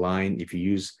make a line. If you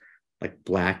use like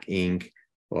black ink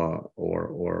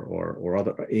or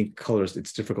other ink colors,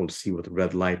 it's difficult to see with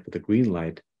red light, but the green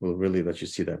light will really let you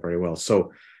see that very well.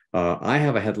 So I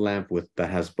have a headlamp that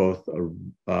has both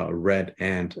red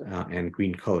and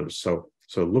green colors. So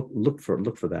look for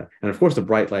that. And of course, the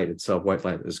bright light itself, white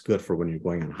light, is good for when you're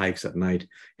going on hikes at night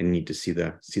and you need to see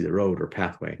the road or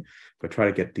pathway. But try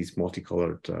to get these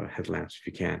multicolored headlamps if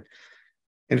you can.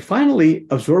 And finally,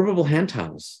 absorbable hand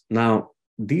towels. Now,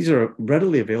 these are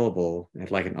readily available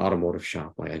at like an automotive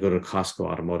shop. Like I go to the Costco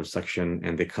automotive section,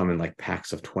 and they come in like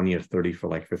packs of 20 or 30 for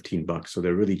like $15. So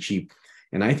they're really cheap.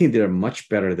 And I think they're much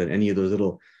better than any of those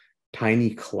little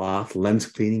tiny lens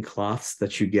cleaning cloths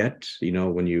that you get,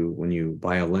 when you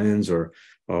buy a lens, or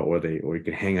you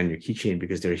can hang on your keychain,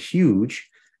 because they're huge,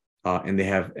 and they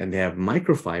have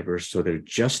microfibers, so they're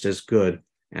just as good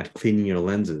at cleaning your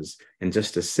lenses and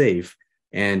just as safe.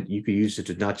 And you could use it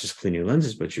to not just clean your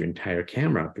lenses, but your entire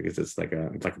camera, because it's like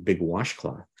a big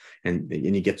washcloth, and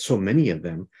you get so many of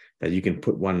them that you can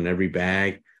put one in every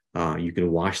bag. You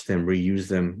can wash them, reuse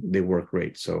them. They work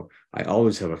great. So I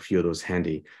always have a few of those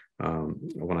handy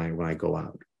when I go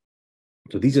out.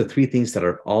 So these are three things that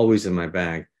are always in my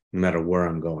bag, no matter where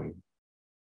I'm going.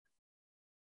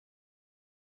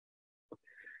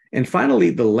 And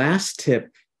finally, the last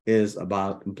tip is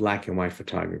about black and white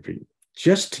photography.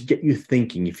 Just to get you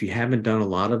thinking, if you haven't done a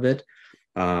lot of it,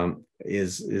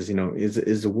 is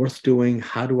it worth doing?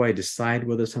 How do I decide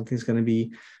whether something's going to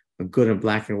be good in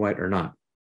black and white or not?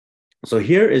 So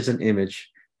here is an image.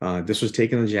 This was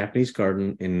taken in the Japanese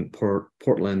garden in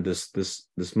Portland.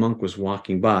 This monk was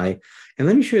walking by, and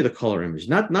let me show you the color image.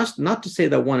 Not to say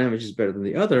that one image is better than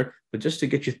the other, but just to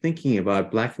get you thinking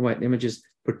about black and white images,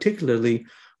 particularly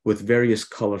with various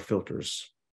color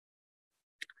filters.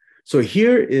 So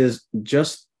here is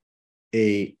just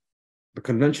the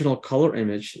conventional color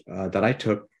image that I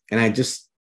took, and I just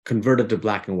converted to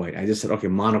black and white. I just said, okay,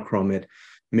 monochrome it,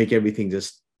 make everything,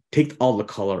 just take all the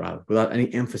color out without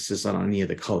any emphasis on any of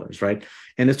the colors, right?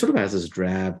 And it sort of has this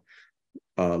drab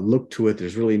look to it.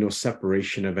 There's really no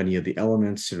separation of any of the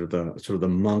elements. Sort of the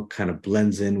monk kind of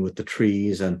blends in with the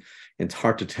trees, and it's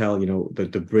hard to tell,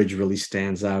 the bridge really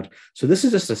stands out. So this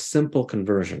is just a simple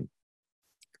conversion.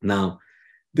 Now,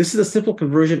 this is a simple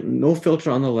conversion, no filter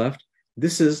on the left.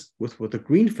 This is with a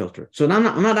green filter. So now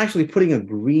I'm not actually putting a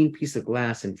green piece of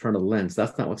glass in front of the lens.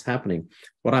 That's not what's happening.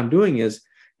 What I'm doing is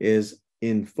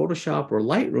in Photoshop or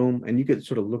Lightroom, and you could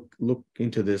sort of look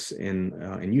into this in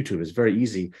YouTube. It's very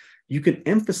easy. You can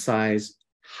emphasize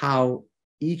how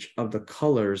each of the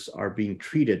colors are being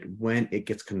treated when it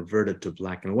gets converted to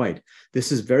black and white.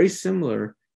 This is very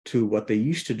similar to what they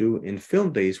used to do in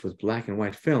film days with black and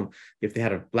white film. If they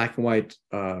had a black and white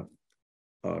a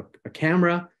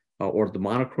camera or the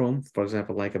monochrome, for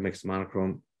example, Leica makes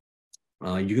monochrome,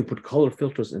 you can put color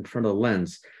filters in front of the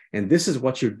lens. And this is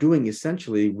what you're doing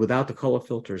essentially without the color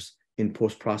filters in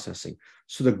post-processing.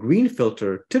 So the green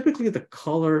filter, typically the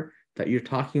color that you're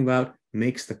talking about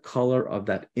makes the color of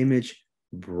that image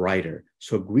brighter.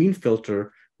 So a green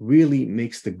filter really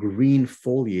makes the green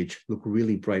foliage look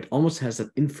really bright, almost has an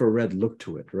infrared look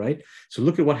to it, right? So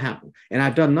look at what happened. And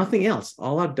I've done nothing else.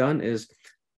 All I've done is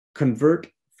convert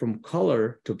from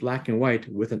color to black and white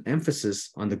with an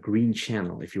emphasis on the green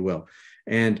channel, if you will.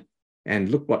 And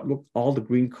look, all the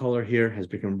green color here has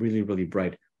become really, really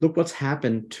bright. Look what's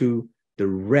happened to the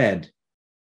red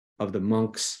of the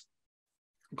monk's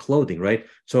clothing, right?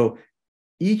 So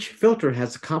each filter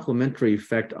has a complementary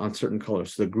effect on certain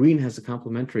colors. So the green has a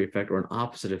complementary effect or an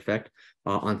opposite effect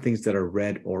on things that are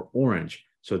red or orange.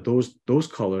 So those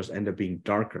colors end up being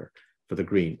darker for the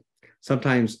green.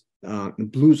 Sometimes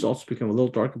blues also become a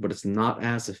little darker, but it's not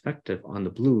as effective on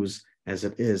the blues as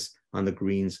it is on the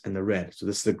greens and the red. So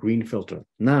this is the green filter.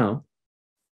 Now,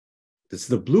 this is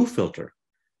the blue filter,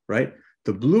 right?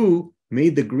 The blue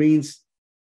made the greens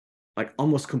like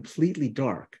almost completely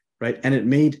dark, right? And it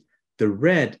made the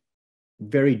red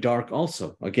very dark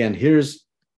also. Again, here's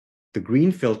the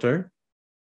green filter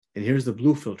and here's the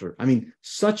blue filter. I mean,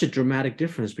 such a dramatic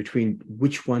difference between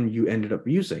which one you ended up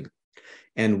using.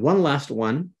 And one last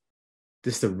one,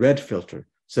 this is the red filter.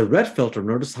 So red filter,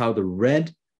 notice how the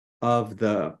red of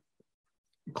the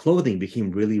clothing became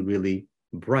really, really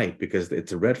bright because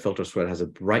it's a red filter, so it has a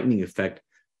brightening effect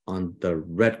on the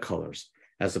red colors,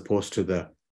 as opposed to the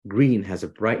green has a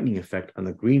brightening effect on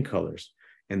the green colors.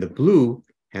 And the blue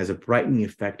has a brightening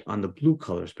effect on the blue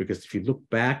colors, because if you look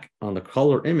back on the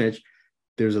color image,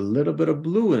 there's a little bit of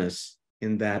blueness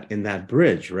in that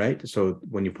bridge, right? So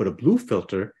when you put a blue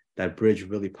filter, that bridge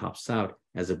really pops out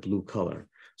as a blue color.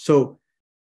 So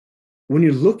when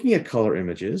you're looking at color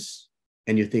images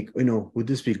and you think, would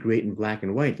this be great in black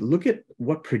and white? Look at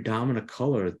what predominant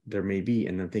color there may be,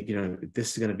 and then think,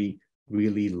 this is going to be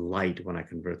really light when I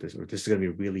convert this, or this is going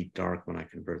to be really dark when I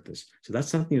convert this. So that's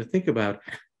something to think about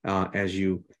as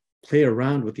you play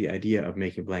around with the idea of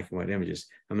making black and white images.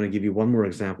 I'm going to give you one more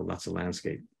example. That's a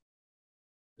landscape.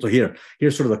 So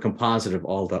here's sort of the composite of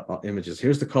all the images.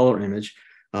 Here's the color image.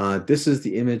 This is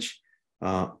the image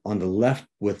on the left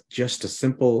with just a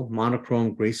simple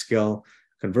monochrome grayscale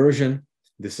conversion.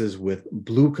 This is with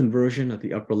blue conversion at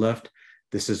the upper left.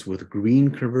 This is with green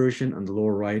conversion on the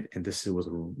lower right, and this is with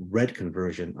red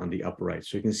conversion on the upper right.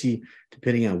 So you can see,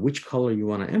 depending on which color you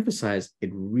want to emphasize,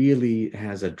 it really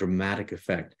has a dramatic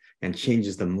effect and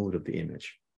changes the mood of the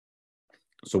image.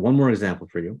 So one more example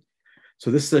for you.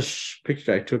 So this is a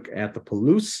picture I took at the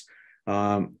Palouse.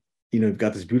 You've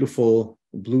got this beautiful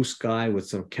blue sky with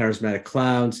some charismatic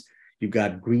clouds. You've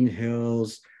got green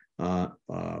hills,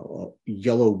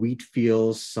 yellow wheat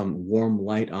fields, some warm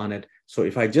light on it. So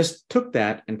if I just took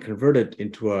that and converted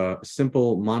into a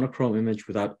simple monochrome image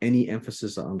without any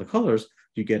emphasis on the colors,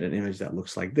 you get an image that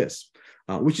looks like this,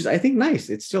 which is, I think, nice.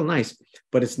 It's still nice,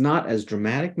 but it's not as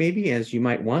dramatic maybe as you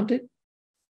might want it.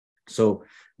 So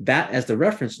that as the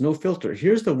reference, no filter.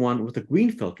 Here's the one with the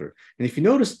green filter. And if you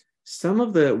notice, some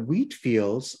of the wheat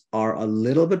fields are a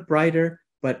little bit brighter,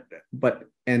 but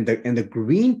the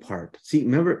green part, see,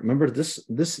 remember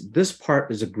this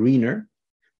part is a greener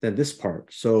than this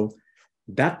part. So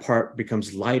that part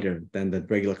becomes lighter than the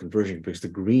regular conversion because the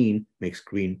green makes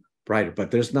green brighter,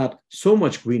 but there's not so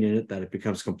much green in it that it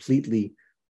becomes completely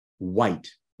white,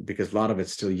 because a lot of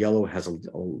it's still yellow, has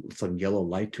some yellow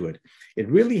light to it. It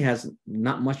really has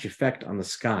not much effect on the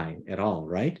sky at all,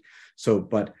 right? So,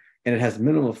 and it has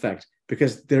minimal effect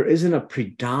because there isn't a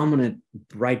predominant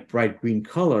bright green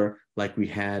color like we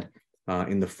had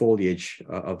in the foliage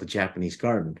of the Japanese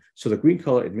garden. So the green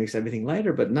color, it makes everything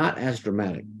lighter, but not as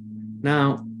dramatic.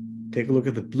 Now, take a look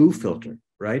at the blue filter,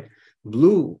 right?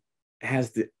 Blue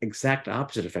has the exact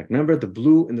opposite effect. Remember the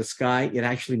blue in the sky, it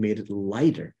actually made it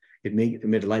lighter. It made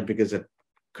it light because it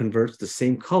converts the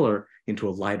same color into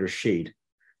a lighter shade.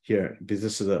 Here,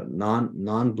 this is a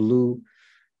non-blue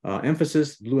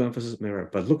emphasis, blue emphasis,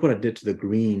 but look what it did to the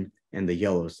green and the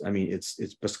yellows. I mean, it's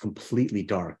just completely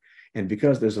dark. And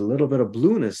because there's a little bit of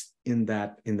blueness in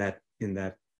that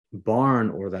barn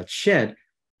or that shed,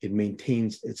 it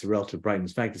maintains its relative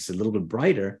brightness. In fact, it's a little bit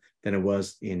brighter than it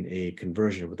was in a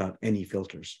conversion without any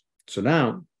filters. So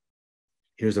now,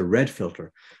 here's a red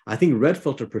filter. I think red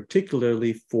filter,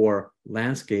 particularly for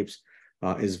landscapes,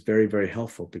 is very, very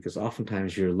helpful because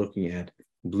oftentimes you're looking at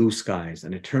blue skies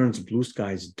and it turns blue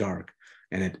skies dark,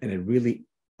 and it really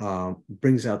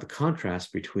brings out the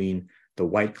contrast between the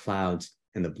white clouds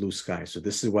and the blue sky. So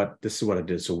this is what it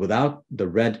did. So without the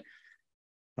red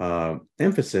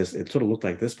emphasis, it sort of looked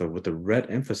like this, but with the red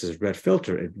emphasis, red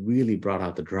filter, it really brought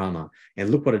out the drama. And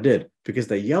look what it did, because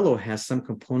the yellow has some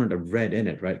component of red in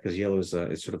it, right? Because yellow is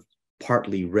sort of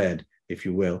partly red, if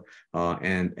you will,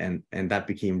 and that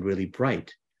became really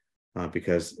bright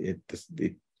because it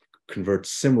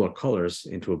converts similar colors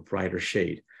into a brighter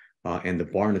shade. And the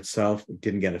barn itself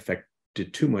didn't get affected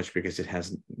too much because it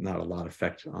has not a lot of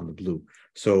effect on the blue.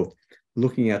 So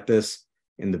looking at this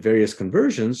in the various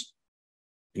conversions,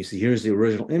 you see here's the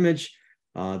original image.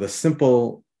 The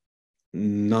simple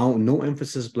no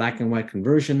emphasis black and white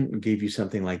conversion gave you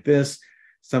something like this.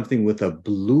 Something with a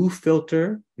blue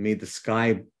filter made the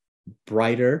sky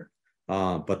brighter,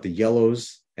 but the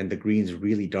yellows and the greens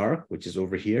really dark, which is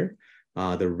over here.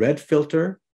 The red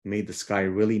filter made the sky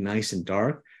really nice and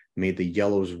dark, made the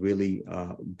yellows really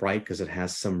bright because it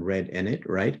has some red in it,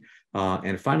 right?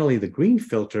 And finally, the green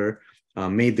filter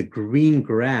made the green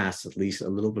grass at least a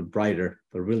little bit brighter,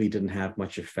 but really didn't have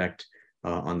much effect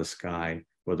on the sky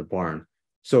or the barn.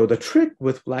 So the trick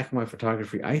with black and white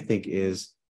photography, I think,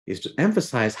 is to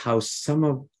emphasize how some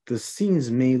of the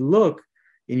scenes may look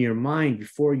in your mind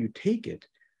before you take it,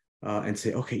 and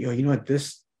say, okay, you know what,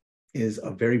 this is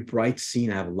a very bright scene.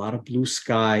 I have a lot of blue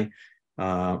sky.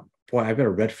 Boy, I've got a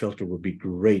red filter would be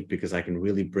great because I can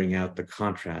really bring out the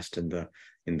contrast in the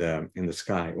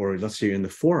sky. Or let's say you're in the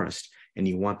forest and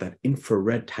you want that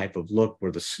infrared type of look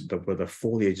where the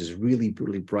foliage is really,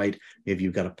 really bright. Maybe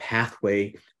you've got a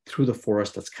pathway through the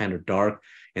forest that's kind of dark,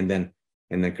 and then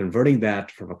converting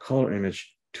that from a color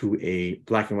image to a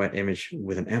black and white image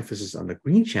with an emphasis on the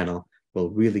green channel will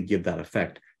really give that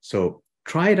effect. So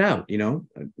try it out. You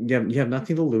have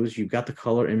nothing to lose. You've got the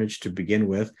color image to begin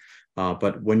with,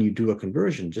 but when you do a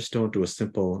conversion, just don't do a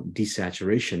simple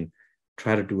desaturation.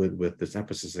 Try to do it with this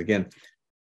emphasis. Again,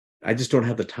 I just don't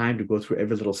have the time to go through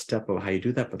every little step of how you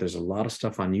do that, but there's a lot of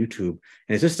stuff on YouTube,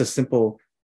 and it's just a simple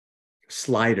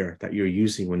slider that you're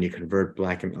using when you convert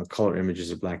black and color images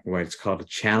to black and white. It's called a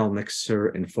channel mixer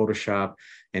in Photoshop,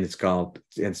 and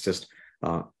it's just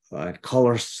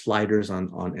color sliders in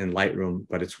Lightroom,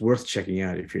 but it's worth checking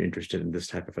out if you're interested in this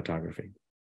type of photography.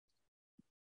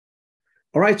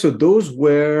 All right, so those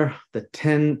were the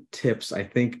 10 tips. I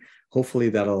think hopefully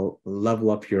that'll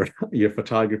level up your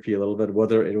photography a little bit,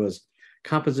 whether it was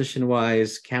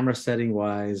composition-wise, camera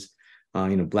setting-wise,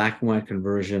 black and white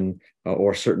conversion,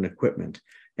 or certain equipment.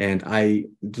 And I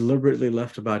deliberately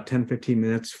left about 10, 15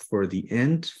 minutes for the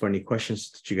end for any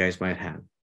questions that you guys might have.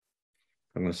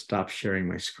 I'm going to stop sharing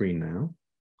my screen now.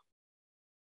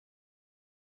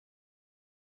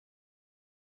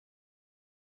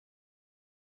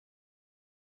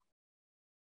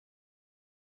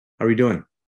 How are we doing?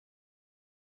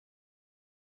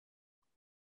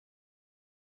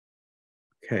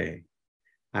 Okay.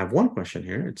 I have one question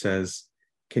here. It says,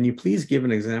 can you please give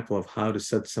an example of how to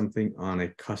set something on a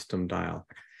custom dial?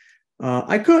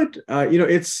 I could.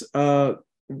 It's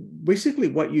basically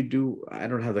what you do. I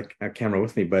don't have the camera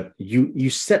with me, but you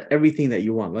set everything that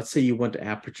you want. Let's say you want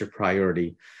aperture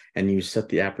priority, and you set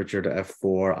the aperture to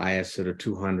f4, ISO to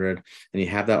 200, and you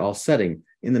have that all setting.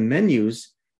 In the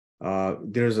menus,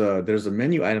 there's a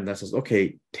menu item that says,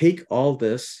 okay, take all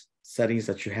this settings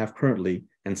that you have currently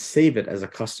and save it as a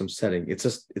custom setting. It's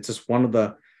just one of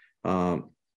the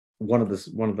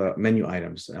menu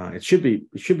items. It should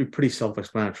be pretty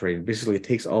self-explanatory. And basically, it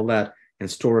takes all that and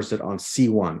stores it on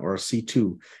C1 or a C2.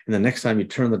 And the next time you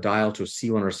turn the dial to a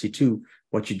C1 or C2,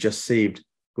 what you just saved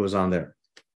goes on there.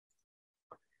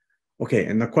 Okay,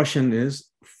 and the question is,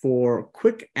 for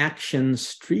quick action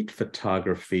street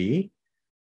photography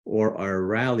or a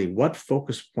rally, what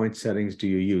focus point settings do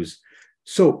you use?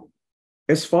 So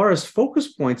as far as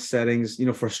focus point settings,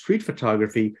 for street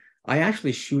photography, I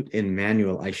actually shoot in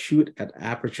manual. I shoot at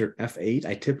aperture f8.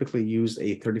 I typically use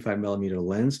a 35 millimeter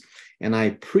lens, and I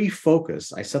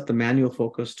pre-focus. I set the manual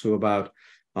focus to about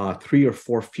 3 or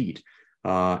 4 feet.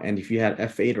 And if you had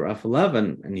f8 or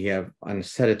f11 and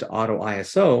set it to auto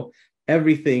ISO,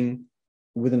 everything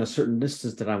within a certain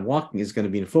distance that I'm walking is going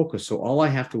to be in focus. So all I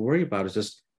have to worry about is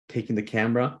just taking the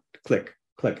camera, click,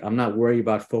 click. I'm not worried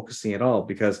about focusing at all,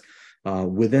 because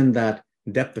within that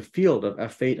depth of field of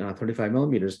f8 and 35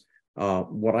 millimeters,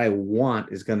 what I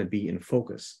want is going to be in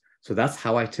focus. So that's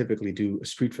how I typically do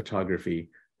street photography,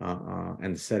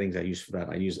 and the settings I use for that.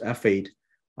 I use f8,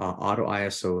 auto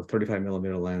ISO, 35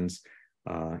 millimeter lens,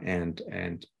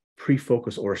 and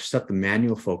pre-focus or set the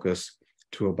manual focus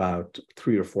to about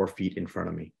 3 or 4 feet in front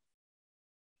of me.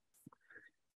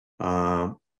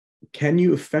 Can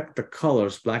you affect the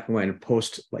colors, black and white, in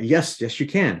post? Yes, you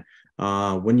can.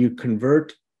 When you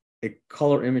convert a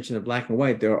color image into black and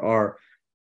white, there are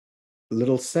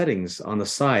little settings on the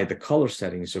side, the color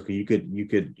settings. So you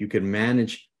could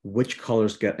manage which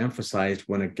colors get emphasized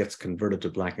when it gets converted to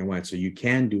black and white. So you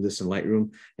can do this in Lightroom,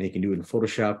 and you can do it in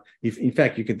Photoshop. In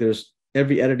fact, there's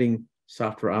every editing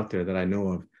software out there that I know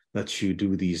of lets you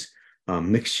do these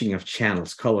mixing of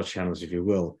channels, color channels, if you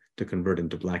will, to convert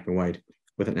into black and white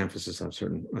with an emphasis on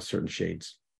certain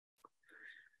shades.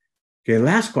 Okay,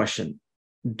 last question.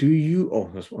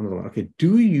 That's another one. Okay,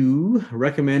 do you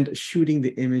recommend shooting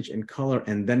the image in color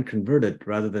and then convert it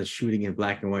rather than shooting in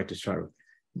black and white to start with?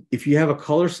 If you have a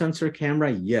color sensor camera,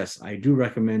 yes, I do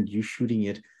recommend you shooting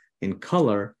it in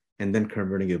color and then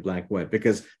converting it black and white,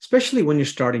 because especially when you're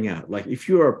starting out, like if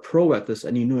you're a pro at this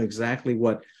and you know exactly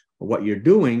what you're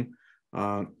doing,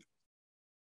 and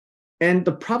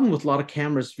the problem with a lot of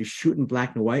cameras, if you shoot in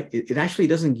black and white, it actually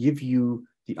doesn't give you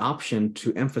the option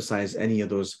to emphasize any of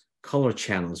those color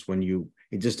channels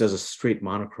it just does a straight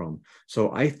monochrome.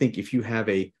 So I think if you have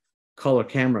a color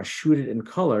camera, shoot it in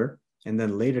color and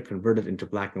then later convert it into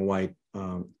black and white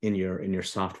in your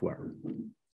software.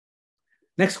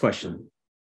 Next question.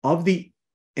 Of the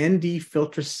ND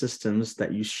filter systems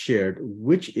that you shared,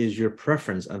 which is your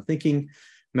preference? I'm thinking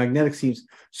magnetic seems.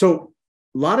 So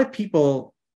a lot of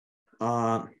people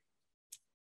that's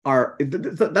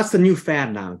the new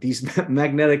fad now. These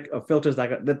magnetic filters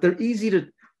that they're easy to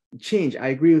change. I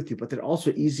agree with you, but they're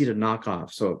also easy to knock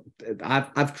off. So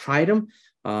I've tried them.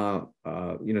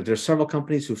 There's several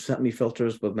companies who've sent me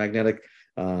filters with magnetic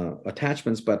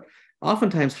attachments, but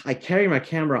oftentimes I carry my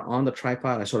camera on the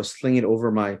tripod. I sort of sling it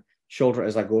over my shoulder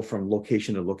as I go from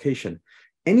location to location.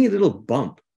 Any little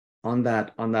bump on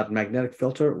that magnetic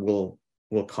filter will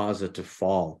cause it to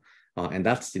fall. And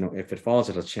that's, if it falls,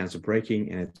 it has a chance of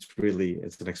breaking, and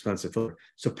it's an expensive filter.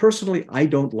 So personally, I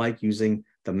don't like using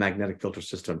the magnetic filter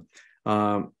system.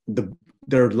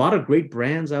 There are a lot of great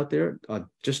brands out there.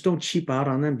 Just don't cheap out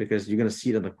on them, because you're going to see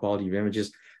it in the quality of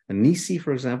images. And Nisi,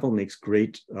 for example, makes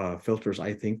great filters.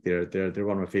 I think they're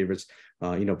one of my favorites.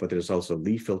 But there's also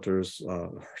Lee filters.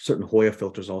 Certain Hoya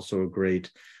filters also are great.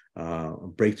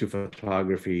 Breakthrough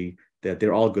Photography.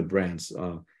 They're all good brands.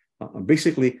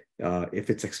 Basically, if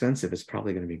it's expensive, it's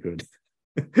probably going to be good.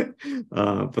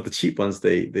 But the cheap ones,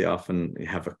 they often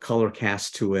have a color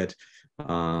cast to it.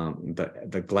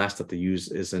 The glass that they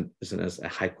use isn't as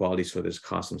high quality, so there's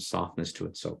cost and softness to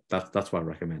it. So that's what I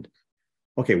recommend.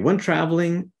 Okay, when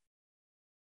traveling,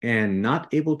 and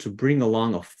not able to bring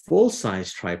along a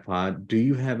full-size tripod, do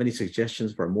you have any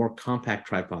suggestions for a more compact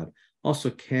tripod?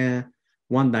 Also,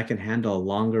 one that can handle a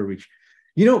longer reach?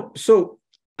 So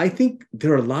I think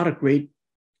there are a lot of great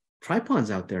tripods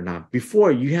out there now.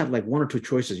 Before, you had like one or two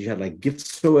choices. You had like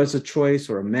Gitzo as a choice,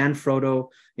 or a Manfrotto,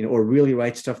 or Really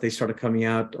Right Stuff. They started coming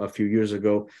out a few years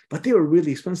ago, but they were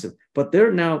really expensive. But there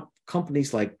are now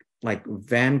companies like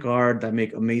Vanguard that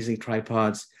make amazing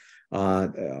tripods.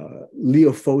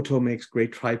 Leofoto makes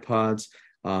great tripods.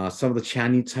 Some of the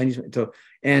Chinese.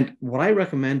 And what I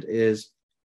recommend is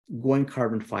going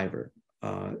carbon fiber.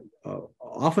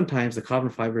 Oftentimes, the carbon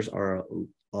fibers are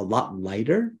a lot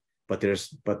lighter, but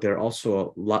they're also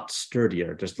a lot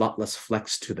sturdier. There's a lot less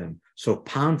flex to them. So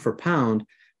pound for pound,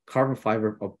 carbon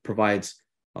fiber provides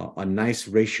a nice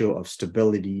ratio of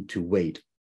stability to weight.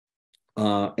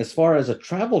 As far as a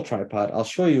travel tripod, I'll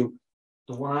show you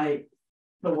the one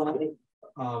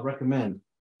I recommend.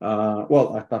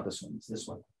 Well, I thought this one. It's this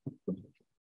one.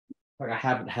 I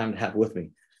haven't had it with me.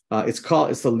 It's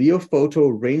the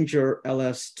Leofoto Ranger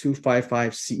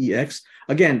LS255 CEX.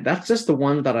 Again, that's just the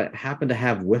one that I happen to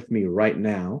have with me right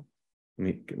now. Let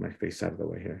me get my face out of the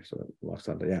way here so it locks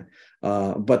onto. Yeah.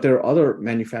 But there are other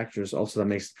manufacturers also that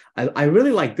makes. I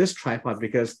really like this tripod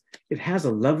because it has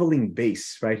a leveling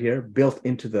base right here built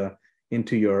into the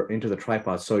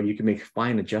tripod, so you can make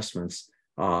fine adjustments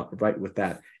right with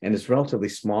that, and it's relatively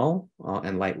small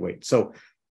and lightweight. So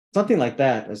something like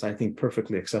that is, I think,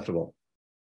 perfectly acceptable.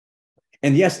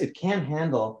 And yes, it can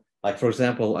handle, like, for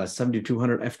example, a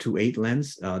 7200 f2.8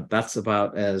 lens. That's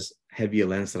about as heavy a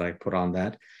lens that I put on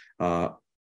that.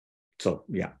 So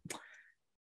yeah.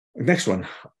 Next one.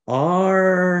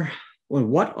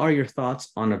 What are your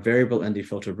thoughts on a variable ND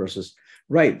filter versus?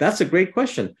 Right, that's a great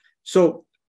question. So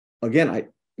again,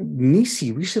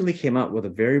 Nisi recently came out with a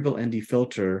variable ND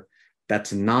filter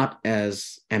that's not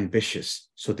as ambitious.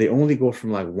 So they only go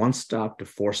from like 1 stop to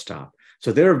 4 stop.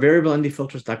 So there are variable ND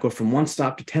filters that go from 1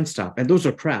 stop to 10 stop. And those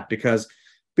are crap, because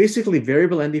basically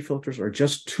variable ND filters are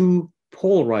just two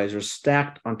polarizers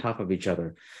stacked on top of each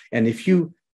other. And if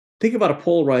you think about a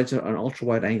polarizer on an ultra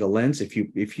wide angle lens, if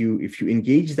you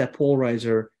engage that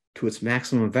polarizer to its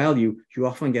maximum value, you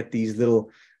often get these little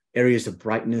areas of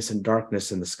brightness and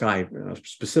darkness in the sky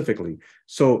specifically.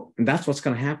 So that's what's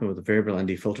going to happen with a variable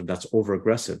ND filter that's over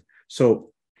aggressive.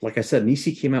 So like I said,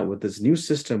 Nisi came out with this new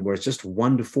system where it's just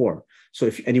 1 to 4. So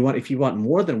if you want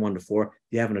more than 1 to 4,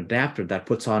 you have an adapter that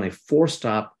puts on a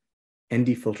 4-stop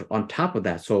ND filter on top of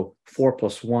that. So 4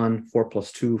 plus 1, 4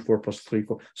 plus 2, 4 plus 3,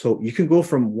 4. So you can go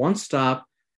from 1 stop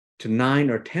to 9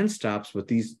 or 10 stops with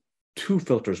these two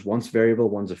filters. One's variable,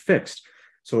 one's a fixed.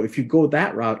 So if you go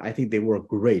that route, I think they work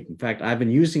great. In fact, I've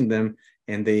been using them,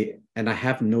 and I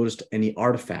haven't noticed any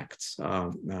artifacts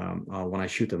when I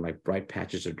shoot them, like bright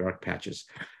patches or dark patches.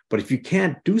 But if you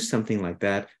can't do something like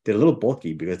that, they're a little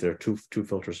bulky because there are two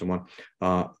filters in one.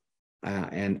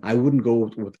 And I wouldn't go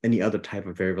with any other type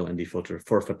of variable ND filter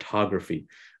for photography.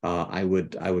 I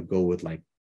would go with like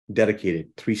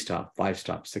dedicated 3-stop,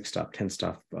 5-stop, 6-stop,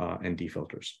 10-stop ND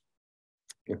filters.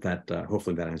 If that,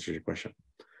 hopefully that answers your question.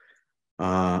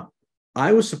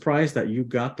 I was surprised that you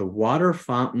got the water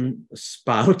fountain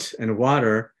spout and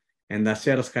water and the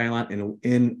Seattle skyline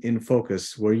in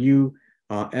focus. Were you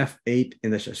f8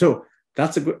 in the shot? So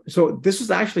that's a good. So this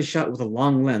was actually shot with a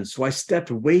long lens. So I stepped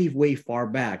way far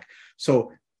back.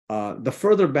 So the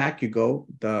further back you go,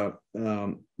 the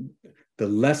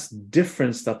less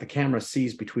difference that the camera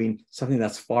sees between something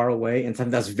that's far away and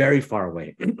something that's very far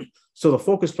away. So the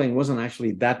focus plane wasn't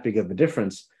actually that big of a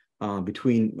difference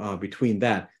between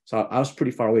that. So I was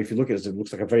pretty far away. If you look at it, it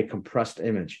looks like a very compressed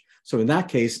image. So in that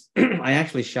case, I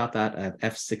actually shot that at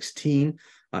f16.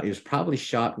 It was probably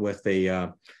shot with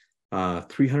a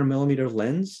 300 millimeter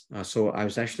lens. So I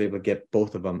was actually able to get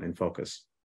both of them in focus.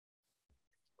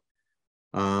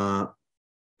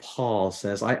 Paul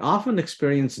says, I often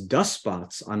experience dust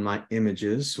spots on my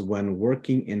images when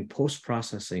working in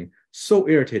post-processing. So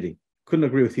irritating. Couldn't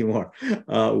agree with you more.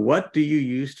 What do you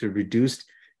use to reduce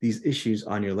these issues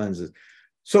on your lenses?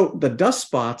 So the dust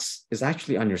spots is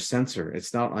actually on your sensor.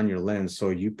 It's not on your lens. So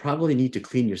you probably need to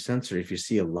clean your sensor if you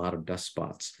see a lot of dust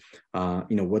spots.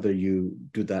 Whether you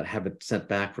do that, have it sent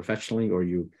back professionally, or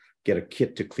you get a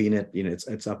kit to clean it,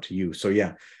 it's up to you. So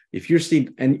yeah, if you're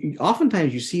seeing, and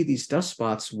oftentimes you see these dust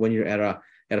spots when you're at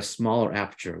a smaller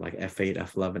aperture, like f8,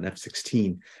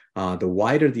 f11, f16. The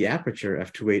wider the aperture,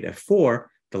 f2.8, f4,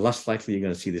 the less likely you're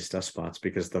going to see these dust spots,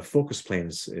 because the focus plane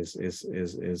is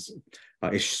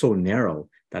so narrow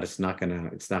that it's not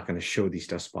going to show these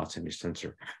dust spots in your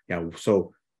sensor. Yeah,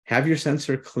 so have your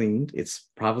sensor cleaned. It's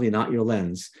probably not your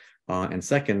lens. And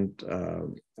second,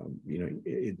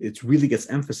 it really gets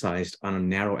emphasized on a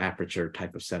narrow aperture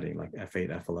type of setting like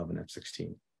f8, f11,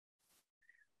 f16.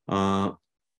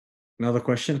 Another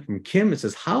question from Kim. It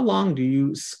says, how long do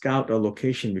you scout a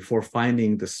location before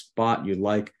finding the spot you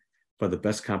like for the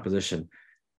best composition?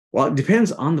 Well, it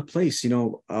depends on the place.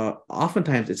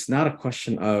 Oftentimes it's not a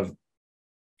question of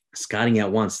scouting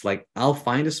at once. Like I'll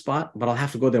find a spot, but I'll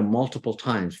have to go there multiple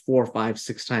times, 4, 5,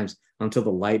 6 times until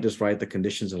the light is right, the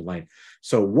conditions are right.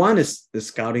 So one is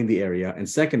scouting the area, and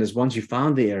second is once you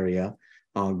found the area,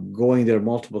 going there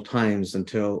multiple times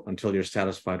until you're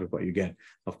satisfied with what you get.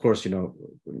 Of course,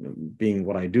 being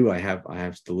what I do, I have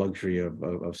the luxury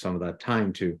of some of that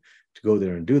time to go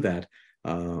there and do that.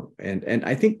 And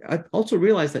I think I also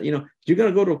realized that you're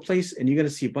going to go to a place and you're going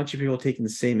to see a bunch of people taking the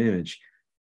same image.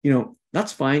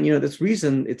 That's fine. That's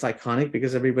reason it's iconic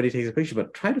because everybody takes a picture,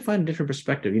 but try to find a different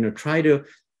perspective. Try to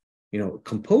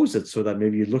compose it so that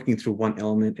maybe you're looking through one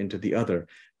element into the other.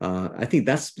 I think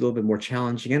that's a little bit more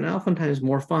challenging and oftentimes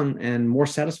more fun and more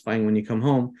satisfying when you come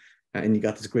home and you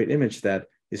got this great image that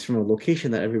is from a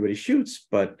location that everybody shoots,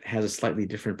 but has a slightly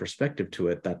different perspective to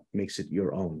it that makes it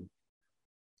your own.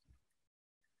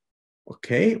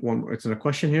 Okay, it's in a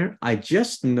question here. I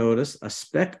just noticed a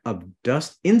speck of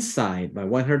dust inside my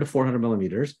 100 to 400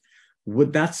 millimeters.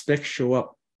 Would that speck show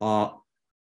up?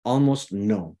 Almost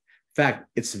no. In fact,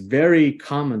 it's very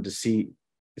common to see,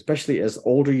 especially as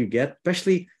older you get,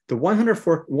 especially the 100,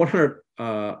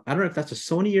 I don't know if that's a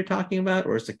Sony you're talking about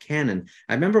or it's a Canon.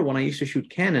 I remember when I used to shoot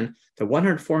Canon, the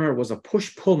 100, 400 was a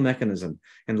push-pull mechanism.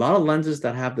 And a lot of lenses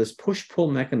that have this push-pull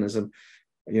mechanism,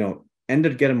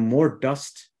 ended up getting more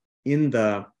dust in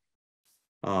the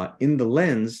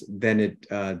lens than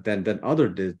other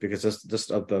did because that's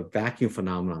just of the vacuum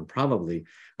phenomenon probably.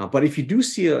 But if you do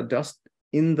see a dust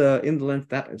in the lens,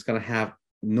 that it's going to have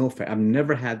no effect. I've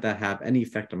never had that have any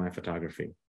effect on my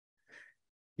photography.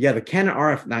 Yeah, the Canon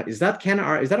RF. Now, is that Canon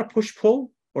RF? Is that a push pull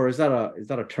or is that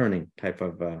a turning type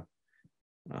of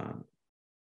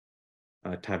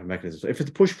mechanism? So if it's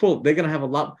a push pull, they're going to have a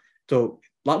lot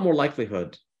more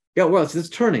likelihood. Yeah, well, it's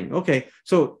turning. Okay,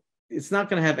 so it's not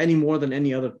going to have any more than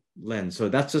any other lens. So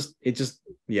that's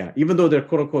even though they're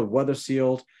quote unquote weather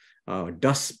sealed,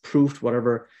 dust proofed,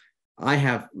 whatever. I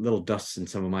have little dusts in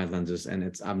some of my lenses,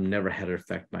 and I've never had it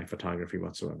affect my photography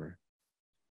whatsoever.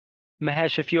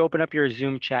 Mahesh, if you open up your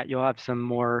Zoom chat, you'll have some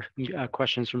more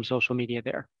questions from social media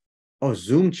there. Oh,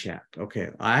 Zoom chat.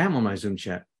 Okay, I am on my Zoom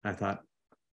chat. I thought.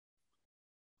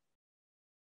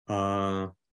 Yeah,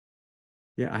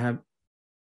 I have.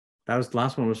 That was the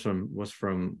last one was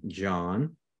from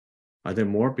John. Are there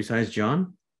more besides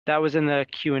John? That was in the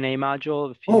Q&A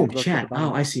module. Chat.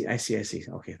 Oh, I see.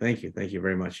 Okay, thank you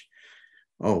very much.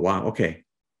 Oh, wow. Okay.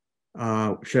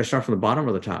 Should I start from the bottom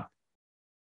or the top?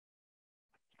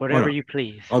 Whatever you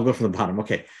please. I'll go from the bottom.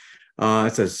 Okay.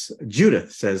 It says,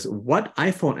 Judith says, what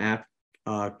iPhone app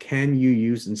can you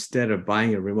use instead of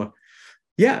buying a remote?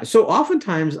 Yeah. So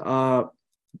oftentimes,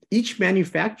 each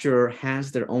manufacturer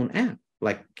has their own app.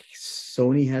 Like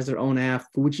Sony has their own app.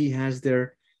 Fuji has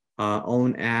their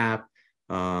own app.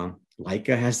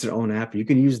 Leica has their own app. You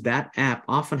can use that app,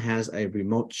 often has a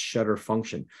remote shutter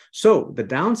function. So the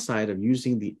downside of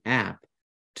using the app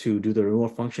to do the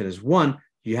remote function is one,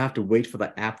 you have to wait for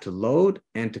the app to load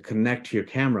and to connect to your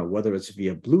camera, whether it's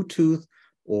via Bluetooth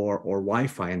or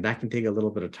Wi-Fi, and that can take a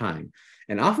little bit of time.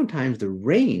 And oftentimes the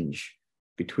range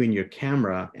between your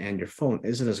camera and your phone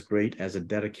isn't as great as a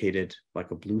dedicated, like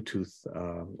a Bluetooth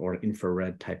or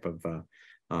infrared type of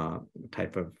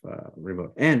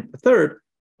remote. And third,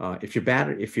 if your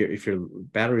battery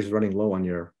is running low on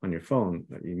your phone,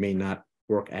 it may not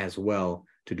work as well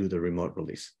to do the remote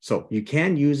release. So you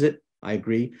can use it, I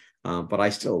agree, but I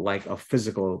still like a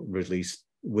physical release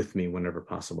with me whenever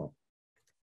possible.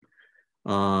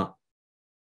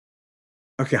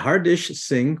 Okay, Hardish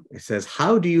Singh says,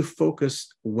 how do you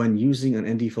focus when using an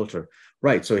ND filter?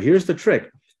 Right, so here's the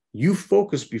trick. You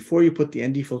focus before you put the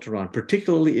ND filter on,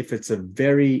 particularly if it's a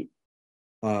very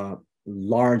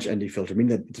large ND filter,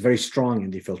 meaning that it's a very strong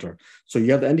ND filter. So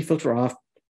you have the ND filter off,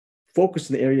 focus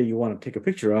in the area you want to take a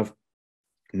picture of.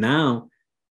 Now,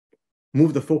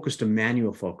 move the focus to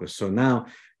manual focus. So now,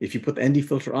 if you put the ND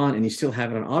filter on and you still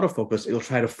have it on autofocus, it'll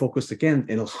try to focus again,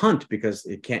 and it'll hunt because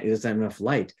it doesn't have enough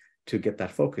light to get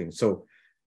that focusing. So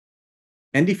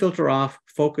ND filter off,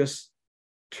 focus,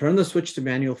 turn the switch to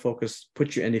manual focus,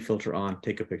 put your ND filter on,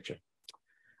 take a picture.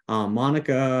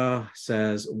 Monica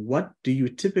says, what do you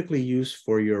typically use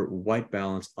for your white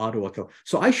balance auto kill?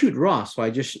 So I shoot RAW, so I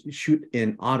just shoot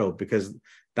in auto because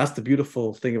that's the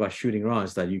beautiful thing about shooting RAW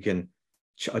is that you can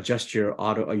adjust your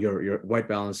auto, your white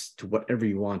balance to whatever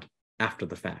you want after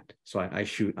the fact. So I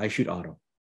shoot auto.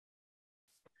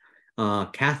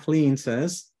 Kathleen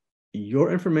says,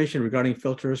 your information regarding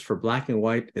filters for black and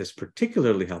white is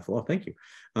particularly helpful. Oh, thank you.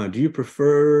 Do you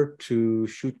prefer to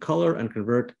shoot color and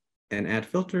convert and add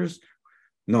filters?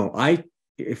 No,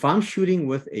 if I'm shooting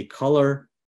with a color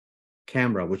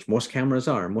camera, which most cameras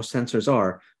are, most sensors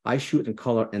are, I shoot in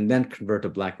color and then convert to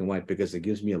black and white because it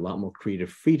gives me a lot more creative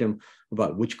freedom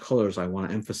about which colors I want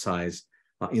to emphasize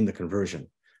in the conversion.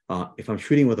 If I'm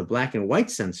shooting with a black and white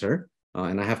sensor,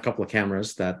 and I have a couple of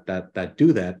cameras that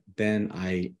do that, then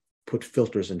I put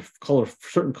filters and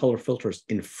certain color filters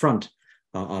in front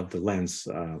of the lens,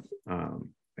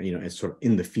 it's sort of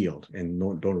in the field, and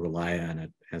don't rely on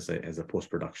it as a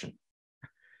post-production.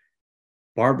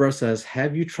 Barbara says,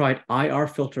 have you tried IR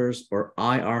filters or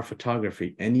IR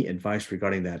photography? Any advice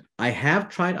regarding that? I have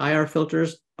tried IR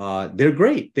filters. They're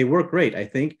great. They work great, I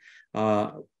think.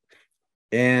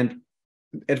 And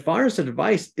as far as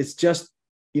advice, it's just,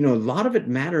 a lot of it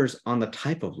matters on the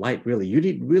type of light, really. You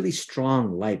need really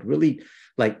strong light, really,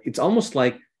 like, it's almost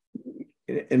like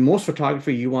in most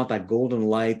photography, you want that golden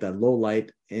light, that low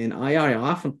light. In IR, I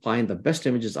often find the best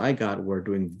images I got were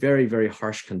doing very, very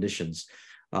harsh conditions.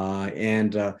 This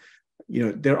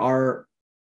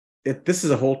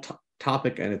is a whole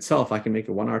topic in itself. I can make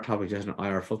a 1 hour topic just on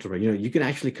IR filter, but you can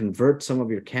actually convert some of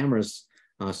your cameras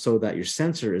so that your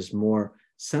sensor is more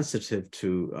sensitive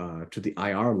to the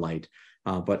IR light.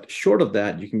 But short of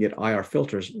that, you can get IR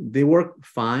filters. They work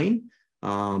fine,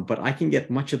 but I can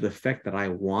get much of the effect that I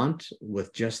want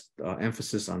with just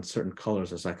emphasis on certain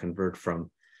colors as I convert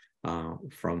from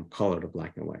color to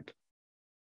black and white.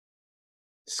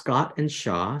 Scott and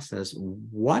Shaw says,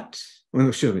 with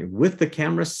the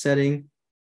camera setting,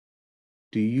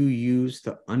 do you use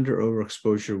the under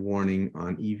overexposure warning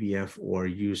on EVF or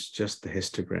use just the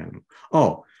histogram?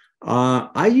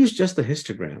 I use just the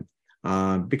histogram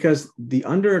because the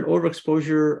under and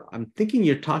overexposure, I'm thinking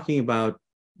you're talking about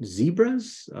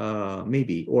zebras,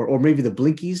 maybe, or maybe the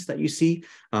blinkies that you see.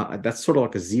 That's sort of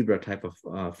like a zebra type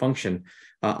of function.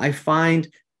 I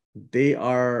find they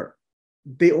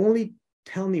only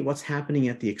tell me what's happening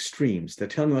at the extremes. They're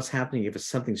telling me what's happening if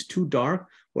something's too dark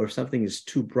or if something is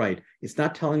too bright. It's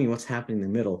not telling me what's happening in the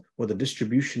middle or the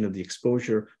distribution of the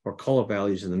exposure or color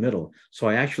values in the middle. So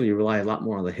I actually rely a lot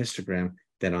more on the histogram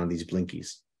than on these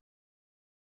blinkies.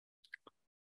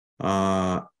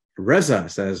 Reza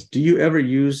says, do you ever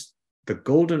use the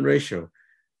golden ratio?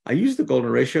 I use the golden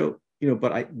ratio,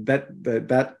 but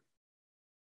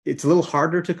it's a little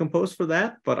harder to compose for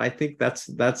that, but I think that's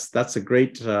a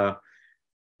great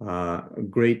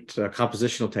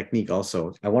compositional technique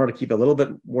also. I wanted to keep it a little bit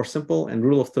more simple, and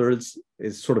rule of thirds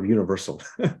is sort of universal.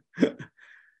 Hey,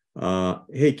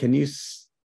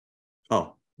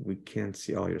 we can't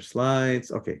see all your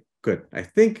slides. Okay, good. I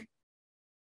think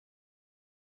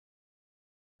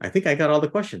I got all the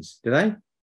questions. Did I?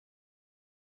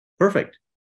 Perfect.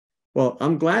 Well,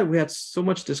 I'm glad we had so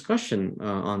much discussion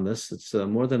on this. It's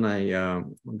more than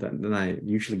I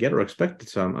usually get or expected.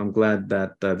 So I'm glad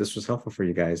that this was helpful for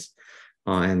you guys.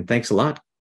 And thanks a lot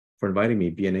for inviting me,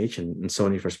 B&H and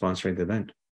Sony, for sponsoring the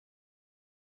event.